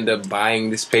 who's going to end up buying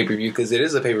this pay-per-view, because it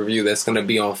is a pay-per-view that's going to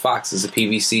be on Fox. It's a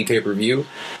PBC pay-per-view.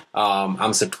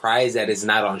 I'm surprised that it's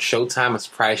not on Showtime. I'm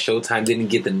surprised Showtime didn't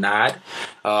get the nod.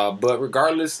 But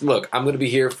regardless, look, I'm going to be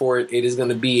here for it. It is going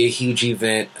to be a huge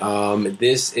event.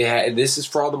 This is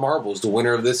for all the marbles. The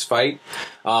winner of this fight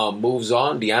moves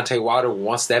on. Deontay Wilder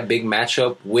wants that big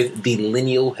matchup with the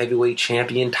lineal heavyweight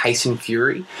champion Tyson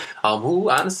Fury, who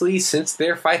honestly, since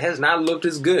their fight, has not looked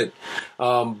as good.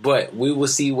 But we will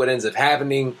see what ends up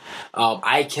happening.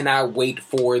 I cannot wait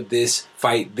for this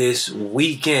fight this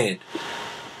weekend.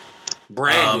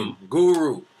 Brandon,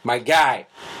 Guru, my guy,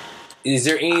 is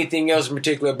there anything else in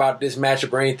particular about this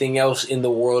matchup or anything else in the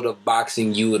world of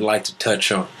boxing you would like to touch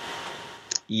on?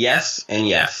 Yes and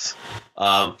yes.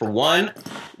 For one,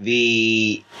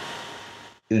 the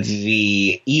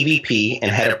EVP and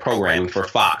head of programming for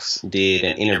Fox did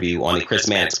an interview on the Chris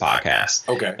Mannix podcast.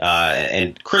 Okay.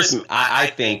 And Chris, I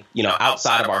think,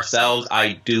 outside of ourselves,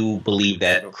 I do believe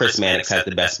that Chris Mannix has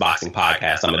the best boxing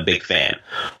podcast. I'm a big fan.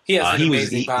 He has an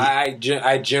amazing podcast.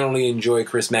 I generally enjoy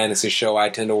Chris Mannix's show. I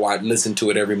tend to listen to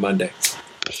it every Monday.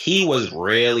 He was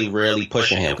really, really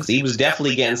pushing him because he was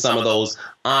definitely getting some of those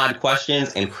odd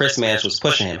questions, and Chris Mannix was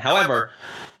pushing him. However,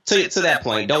 to that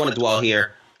point, don't want to dwell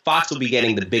here. Fox will be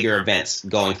getting the bigger events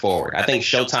going forward. I think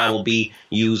Showtime will be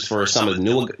used for some of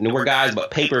the newer guys, but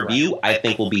pay-per-view, I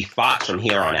think, will be Fox from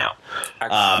here on out,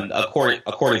 according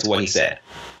to what he said.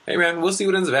 Hey, man, we'll see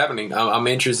what ends up happening. I'm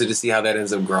interested to see how that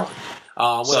ends up growing.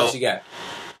 What else you got?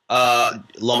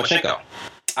 Lomachenko.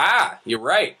 You're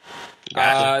right.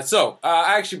 Gotcha.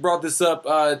 I actually brought this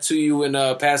up to you in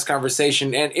a past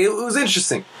conversation, and it was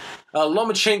interesting.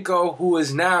 Lomachenko, who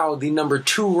is now the number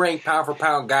 2 ranked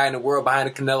pound-for-pound guy in the world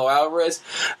behind Canelo Alvarez,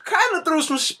 kind of threw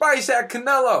some spice at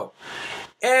Canelo.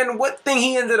 And one thing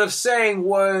he ended up saying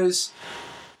was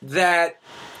that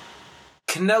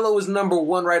Canelo is number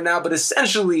 1 right now, but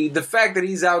essentially the fact that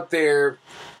he's out there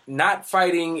not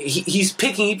fighting, he's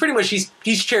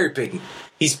cherry-picking.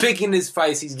 He's picking his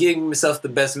fights, he's giving himself the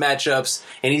best matchups,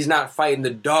 and he's not fighting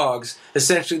the dogs,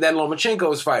 essentially, that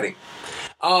Lomachenko is fighting.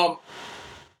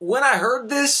 When I heard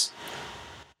this,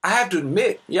 I have to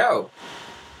admit,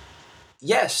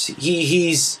 yes,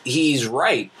 he's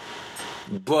right.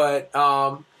 But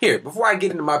here, before I get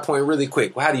into my point really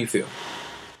quick, how do you feel?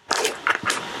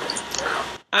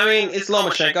 I mean, it's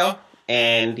Lomachenko,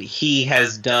 and he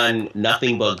has done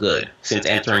nothing but good since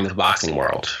entering the boxing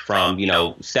world, from,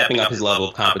 stepping up his level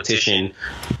of competition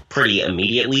pretty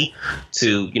immediately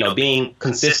to, being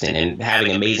consistent and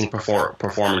having amazing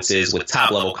performances with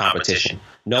top-level competition.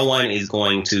 No one is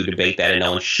going to debate that, and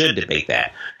no one should debate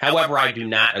that. However, I do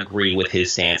not agree with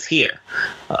his stance here.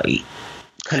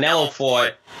 Canelo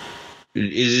fought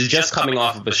is just coming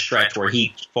off of a stretch where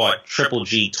he fought Triple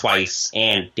G twice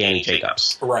and Danny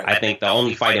Jacobs. Right. I think the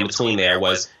only fight in between there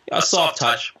was a soft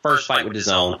touch, first fight with his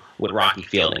own with Rocky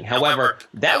Fielding. However,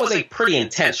 that was a pretty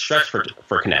intense stretch for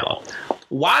Canelo.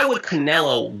 Why would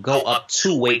Canelo go up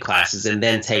 2 weight classes and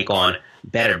then take on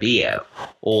Beterbiev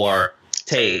or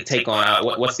take on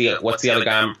what's the other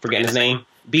guy? I'm forgetting his name.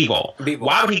 Bivol.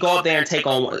 Why would he go up there and take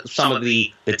on some of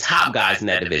the top guys in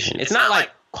that division? It's not like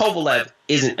Kovalev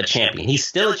isn't a champion. He's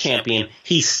still a champion.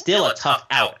 He's still a tough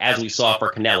out, as we saw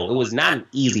for Canelo. It was not an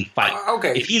easy fight.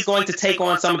 Okay. If he's going to take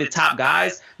on some of the top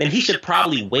guys, then he should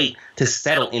probably wait to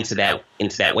settle into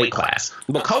that weight class.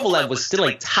 But Kovalev was still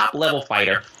a top level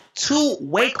fighter, 2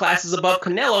 weight classes above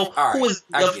Canelo, right. who was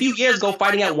a few years ago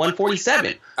fighting at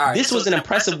 147. Right, this was an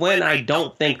impressive win. I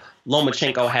don't think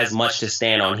Lomachenko has much to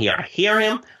stand on here. I hear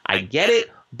him. I get it.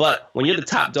 But when you're the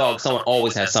top dog, someone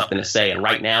always has something to say. And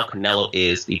right now, Canelo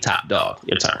is the top dog.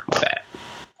 Your turn. My bad.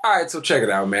 All right, so check it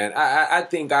out, man. I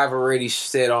think I've already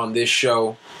said on this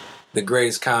show, the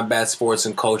greatest combat sports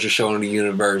and culture show in the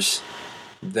universe,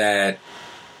 that,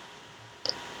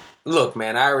 look,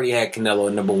 man, I already had Canelo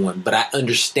at number 1, but I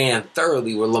understand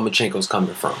thoroughly where Lomachenko's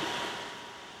coming from.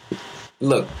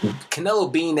 Look, Canelo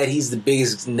being that he's the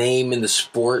biggest name in the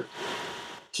sport,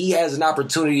 he has an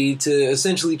opportunity to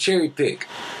essentially cherry pick.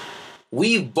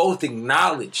 We've both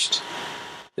acknowledged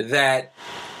that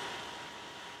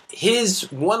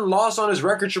his one loss on his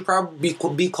record should probably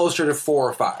be closer to 4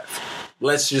 or 5.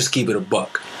 Let's just keep it a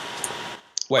buck.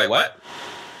 Wait, what?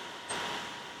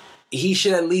 He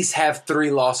should at least have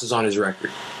 3 losses on his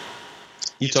record.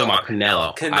 You talking about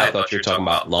Canelo? I thought you were talking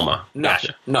about Loma. No,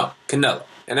 Gotcha. No, Canelo.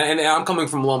 And I'm coming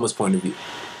from Loma's point of view.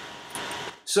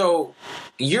 So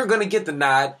you're going to get the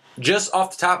nod just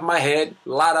off the top of my head.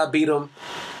 Lada beat him.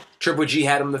 Triple G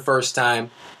had him the first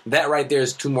time. That right there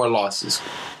is 2 more losses.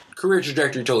 Career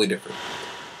trajectory totally different.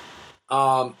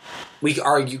 We could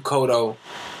argue Cotto.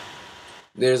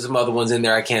 There's some other ones in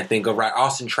there I can't think of. Right,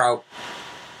 Austin Trout.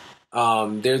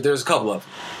 There's a couple of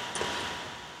them.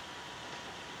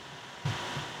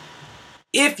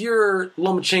 If you're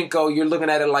Lomachenko, you're looking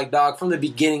at it like, dog, from the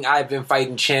beginning, I've been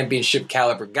fighting championship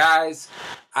caliber guys.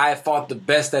 I fought the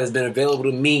best that has been available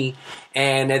to me.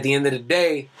 And at the end of the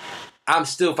day, I'm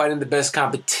still fighting the best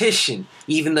competition,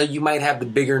 even though you might have the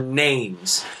bigger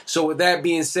names. So with that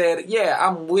being said, yeah,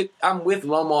 I'm with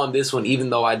Loma on this one,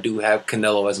 even though I do have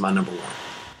Canelo as my number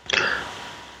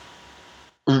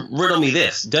 1. Riddle me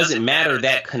this. Does it matter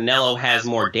that Canelo has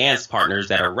more dance partners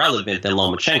that are relevant than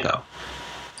Lomachenko?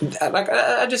 Like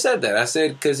I just said that. I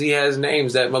said because he has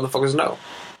names that motherfuckers know.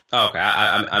 Okay,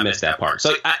 I missed that part.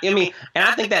 So I mean, and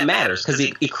I think that matters because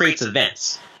it creates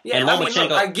events. Yeah, and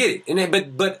Lomachenko, I get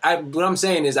it. What I'm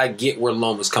saying is I get where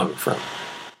Loma's coming from,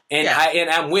 and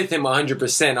I'm with him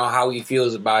 100% on how he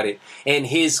feels about it and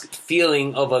his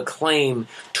feeling of a claim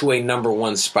to a number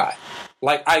 1 spot.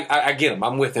 Like I get him.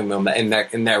 I'm with him in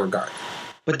that regard.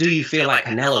 But do you feel like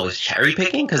Canelo is cherry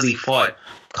picking because he fought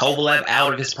Kovalev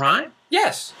out of his prime?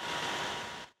 Yes,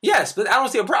 but I don't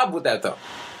see a problem with that, though.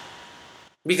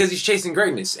 Because he's chasing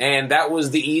greatness, and that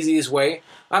was the easiest way.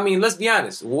 I mean, let's be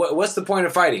honest. What's the point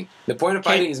of fighting? The point of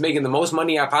fighting is making the most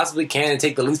money I possibly can and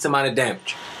take the least amount of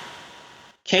damage.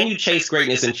 Can you chase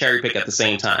greatness and cherry pick at the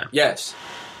same time? Yes.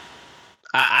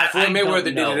 Floyd Mayweather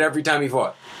did it every time he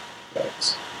fought.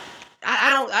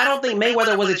 I don't think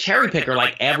Mayweather was a cherry picker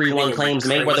like everyone claims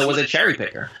Mayweather was a cherry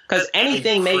picker. Because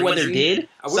anything Mayweather did,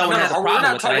 someone has a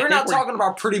problem with it. We're not talking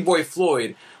about Pretty Boy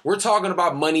Floyd. We're talking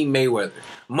about Money Mayweather.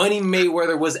 Money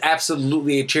Mayweather was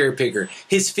absolutely a cherry picker.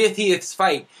 His 50th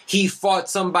fight, he fought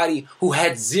somebody who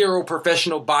had 0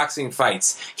 professional boxing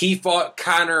fights. He fought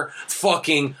Conor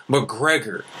fucking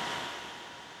McGregor.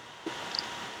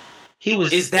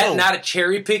 Is that not a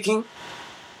cherry picking?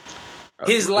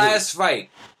 His last fight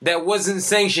that wasn't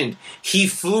sanctioned, he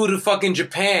flew to fucking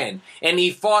Japan and he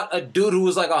fought a dude who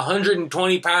was like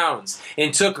 120 pounds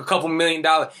and took a couple $1 million.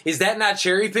 Is that not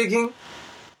cherry picking?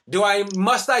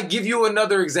 Must I give you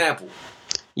another example?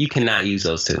 You cannot use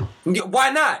those 2. Why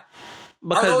not?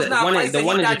 Because the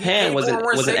one in Japan was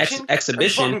an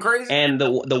exhibition, and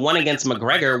the one against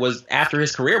McGregor was after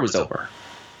his career was over.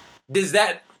 Does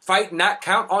that fight not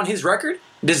count on his record?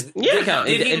 It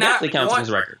definitely counts on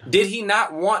his record. Did he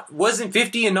not want? Wasn't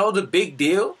 50-0 the big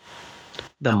deal?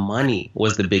 The money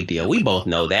was the big deal. We both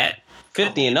know that.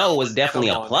 50-0 was definitely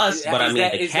a plus, but I mean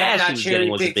the cash he was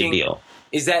getting was the big deal.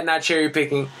 Is that not cherry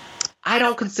picking? I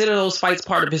don't consider those fights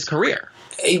part of his career.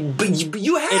 But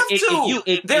you have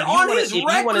to. They're on his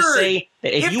record.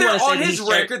 If they're on his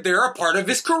record, they're a part of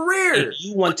his career. If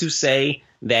you want to say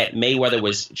that Mayweather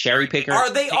was cherry picker.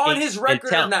 Are they on his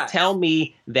record or not? Tell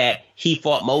me that he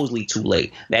fought Mosley too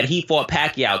late, that he fought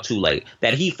Pacquiao too late,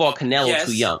 that he fought Canelo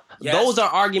too young. Those are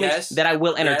arguments that I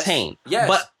will entertain.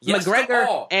 But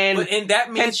McGregor and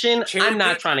tension, I'm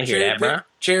not trying to hear that, bro.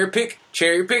 Cherry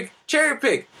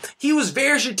pick. He was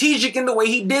very strategic in the way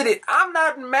he did it. I'm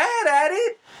not mad at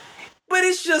it, but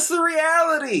it's just the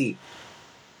reality.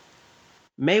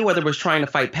 Mayweather was trying to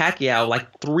fight Pacquiao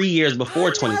like 3 years before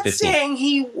 2015. I'm not saying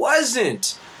he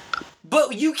wasn't,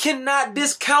 but you cannot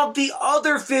discount the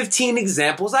other 15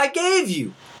 examples I gave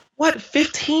you. What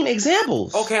 15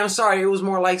 examples? Okay, I'm sorry. It was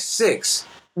more like 6.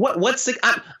 What's 6?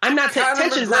 I'm not.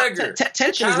 Tension's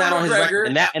not on his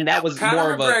record, and that was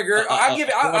more of a.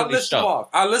 I'll list them off.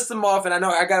 I'll list them off, and I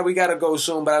know we gotta go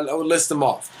soon, but I'll list them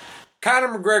off.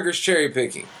 Conor McGregor's cherry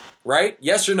picking, right?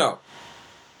 Yes or no?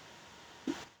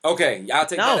 Okay, I'll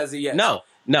take that as a yes. No.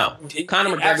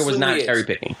 Conor McGregor was not cherry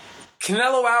picking.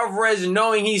 Canelo Alvarez,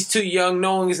 knowing he's too young,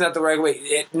 knowing he's not the right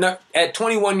way, at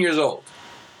 21 years old,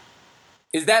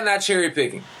 is that not cherry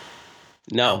picking?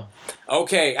 No.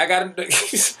 Okay, I got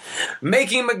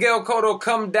making Miguel Cotto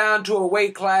come down to a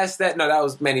weight class that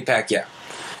was Manny Pacquiao.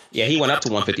 Yeah, he went up to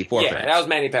 154. Yeah, that was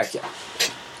Manny Pacquiao.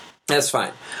 That's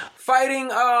fine. Fighting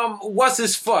what's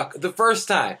his fuck the first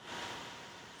time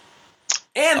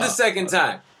and the second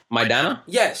time. Maidana?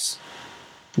 Yes.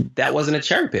 That wasn't a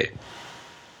cherry pick.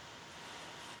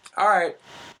 All right.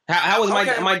 How was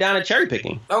Maidana cherry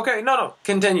picking? Okay, no,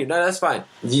 continue. No, that's fine.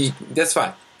 That's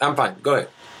fine. I'm fine. Go ahead.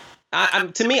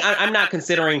 I'm not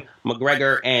considering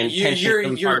McGregor and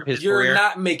tension part of his career. You're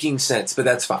not making sense, but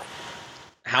that's fine.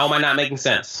 How am I not making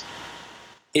sense?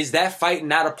 Is that fight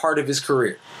not a part of his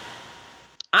career?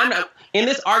 I'm not in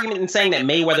this argument in saying that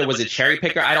Mayweather was a cherry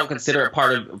picker. I don't consider it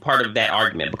part of that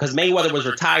argument because Mayweather was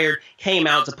retired, came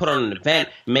out to put on an event,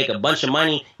 make a bunch of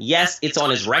money. Yes, it's on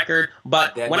his record,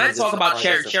 but when I talk about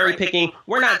cherry picking,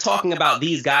 we're not talking about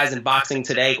these guys in boxing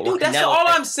today. Or that's Canelo.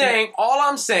 All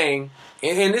I'm saying,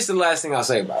 and this is the last thing I'll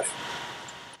say about it.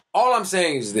 All I'm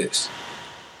saying is this: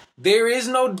 there is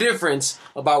no difference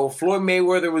about what Floyd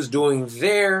Mayweather was doing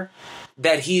there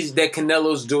that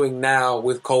Canelo's doing now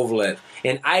with Kovalev.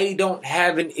 And I don't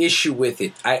have an issue with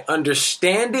it. I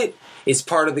understand it. It's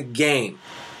part of the game.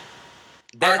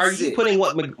 Are you putting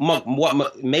what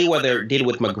Mayweather did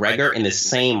with McGregor in the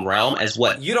same realm as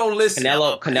what you don't listen?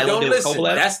 Canelo did with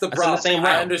Kovalev? That's the problem. That's in the same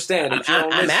realm. I understand.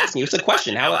 I'm asking you. It's a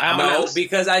question. How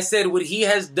because I said what he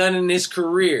has done in his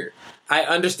career. I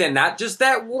understand not just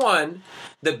that one,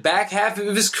 the back half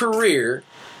of his career,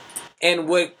 and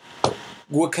what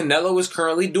Canelo is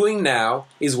currently doing now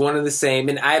is one and the same,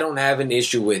 and I don't have an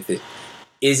issue with it.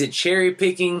 Is it cherry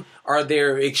picking? Are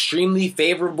there extremely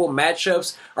favorable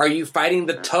matchups? Are you fighting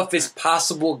the toughest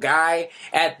possible guy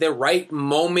at the right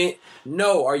moment?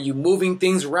 No. Are you moving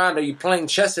things around? Are you playing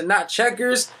chess and not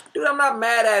checkers? Dude, I'm not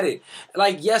mad at it.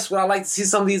 Like, yes, would I like to see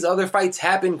some of these other fights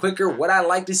happen quicker? Would I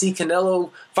like to see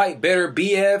Canelo fight better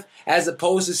BF as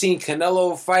opposed to seeing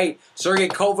Canelo fight Sergey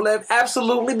Kovalev?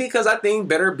 Absolutely, because I think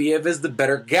better BF is the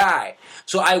better guy.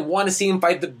 So I want to see him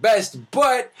fight the best.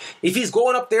 But if he's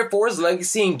going up there for his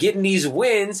legacy and getting these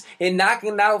wins and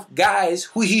knocking out guys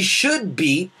who he should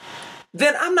beat,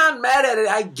 then I'm not mad at it.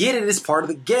 I get it. It's part of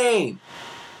the game.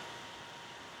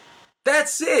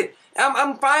 That's it.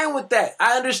 I'm fine with that.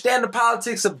 I understand the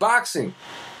politics of boxing.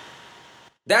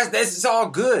 It's all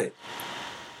good.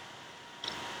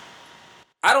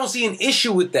 I don't see an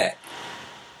issue with that.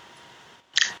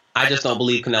 I just don't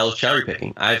believe Canelo's cherry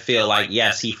picking. I feel like,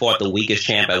 yes, he fought the weakest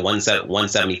champ at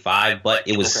 175, but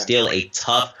it was still a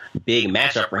tough, big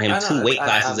matchup for him. 2 weight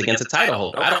classes against a title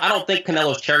holder. Okay. I don't think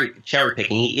Canelo's cherry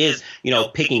picking. He is,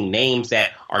 picking names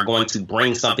that are going to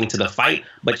bring something to the fight.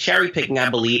 But cherry picking, I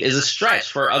believe, is a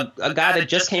stretch for a guy that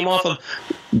just came off of,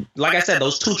 like I said,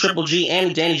 those 2 Triple G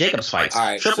and Danny Jacobs fights. All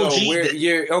right,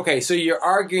 so you're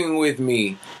arguing with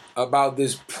me about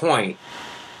this point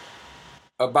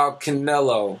about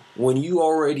Canelo when you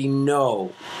already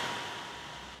know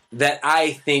that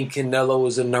I think Canelo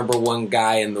is the number 1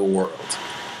 guy in the world.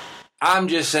 I'm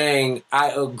just saying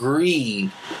I agree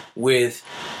with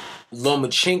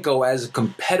Lomachenko as a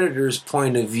competitor's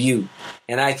point of view,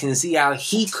 and I can see how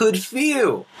he could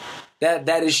feel that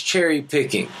is cherry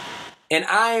picking. And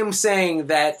I am saying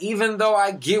that even though I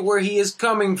get where he is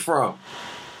coming from,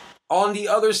 on the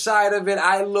other side of it,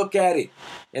 I look at it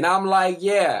and I'm like,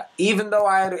 yeah, even though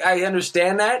I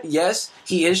understand that, yes,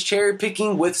 he is cherry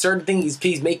picking with certain things.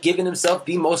 He's giving himself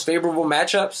the most favorable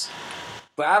matchups.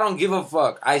 But I don't give a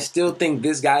fuck. I still think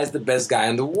this guy is the best guy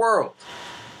in the world.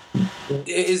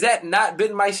 Is that not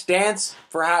been my stance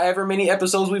for however many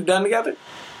episodes we've done together?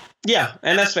 Yeah,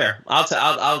 and that's fair.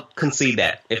 I'll concede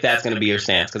that if that's going to be your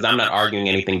stance, because I'm not arguing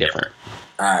anything different.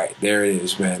 All right, there it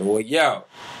is, man. Well, yo,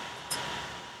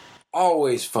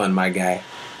 always fun, my guy.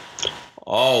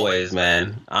 Always,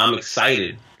 man. I'm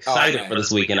excited for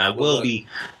this weekend. I will be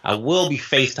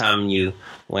FaceTiming you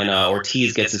when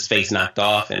Ortiz gets his face knocked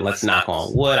off, and let's knock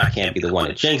on wood. I can't be the one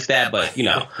to jinx that, but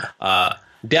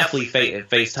definitely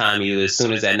FaceTime you as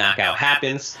soon as that knockout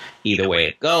happens. Either way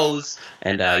it goes,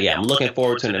 and I'm looking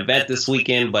forward to an event this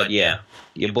weekend. But yeah,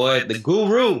 your boy, the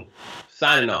Guru,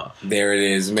 signing off. There it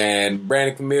is, man.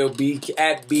 Brandon Camille,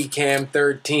 at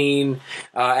BCam13,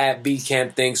 at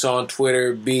BCamThinks on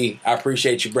Twitter. B, I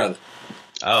appreciate you, brother.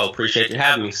 Oh, appreciate you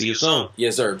having me. See you soon.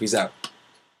 Yes, sir. Peace out.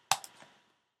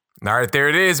 All right, there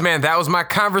it is, man. That was my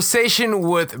conversation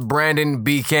with Brandon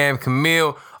BCam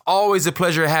Camille. Always a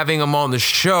pleasure having him on the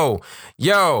show.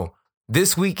 Yo,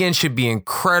 this weekend should be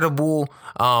incredible.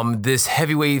 This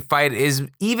heavyweight fight is,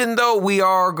 even though we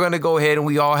are going to go ahead and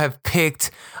we all have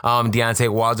picked Deontay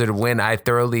Wilder to win, I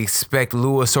thoroughly expect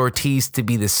Luis Ortiz to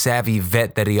be the savvy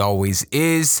vet that he always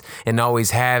is and always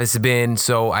has been.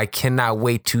 So I cannot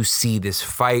wait to see this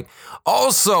fight.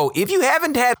 Also, if you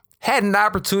haven't had an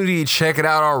opportunity to check it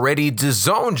out already,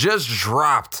 DAZN just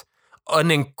dropped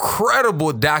an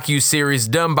incredible docuseries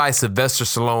done by Sylvester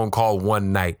Stallone called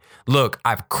One Night. Look,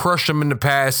 I've crushed them in the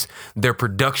past. Their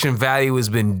production value has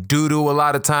been doo-doo a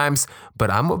lot of times, but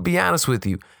I'm going to be honest with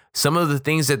you. Some of the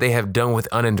things that they have done with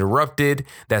Uninterrupted,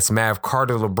 that's Mav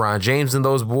Carter, LeBron James, and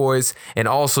those boys, and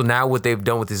also now what they've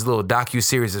done with this little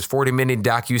docuseries, this 40-minute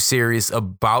docuseries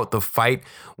about the fight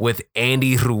with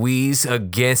Andy Ruiz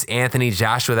against Anthony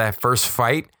Joshua, that first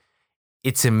fight.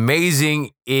 It's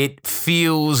amazing. It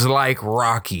feels like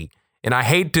Rocky. And I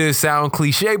hate to sound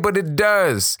cliche, but it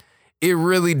does. It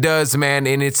really does, man.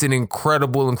 And it's an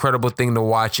incredible, incredible thing to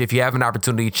watch. If you have an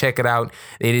opportunity, check it out.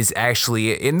 It is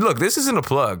actually, and look, this isn't a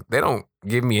plug. They don't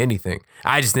give me anything.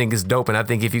 I just think it's dope. And I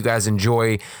think if you guys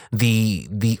enjoy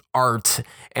the art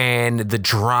and the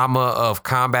drama of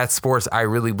combat sports, I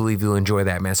really believe you'll enjoy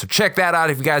that, man. So check that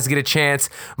out if you guys get a chance.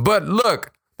 But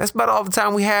look, that's about all the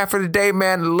time we have for today,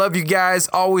 man. Love you guys.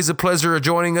 Always a pleasure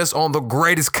joining us on the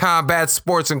greatest combat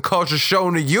sports and culture show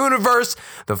in the universe,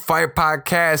 the Fight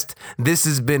Podcast. This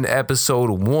has been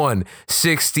episode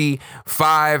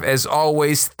 165. As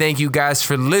always, thank you guys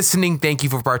for listening. Thank you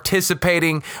for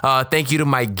participating. Thank you to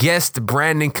my guest,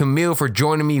 Brandon Camille, for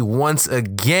joining me once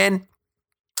again.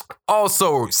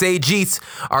 Also, Sage Eats,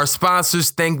 our sponsors,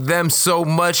 thank them so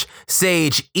much.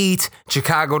 Sage Eat,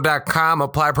 Chicago.com.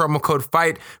 Apply promo code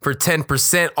FIGHT for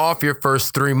 10% off your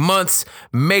first 3 months.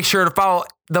 Make sure to follow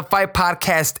The Fight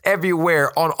Podcast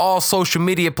everywhere on all social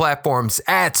media platforms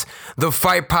at The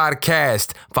Fight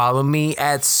Podcast. Follow me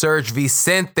at Serg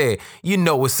Vicente. You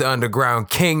know it's the Underground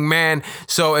King, man.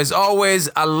 So as always,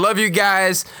 I love you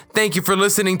guys. Thank you for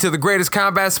listening to the greatest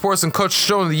combat sports and culture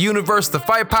show in the universe, The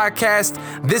Fight Podcast.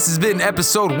 This has been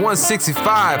episode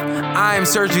 165. I am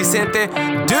Serg Vicente.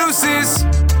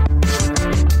 Deuces.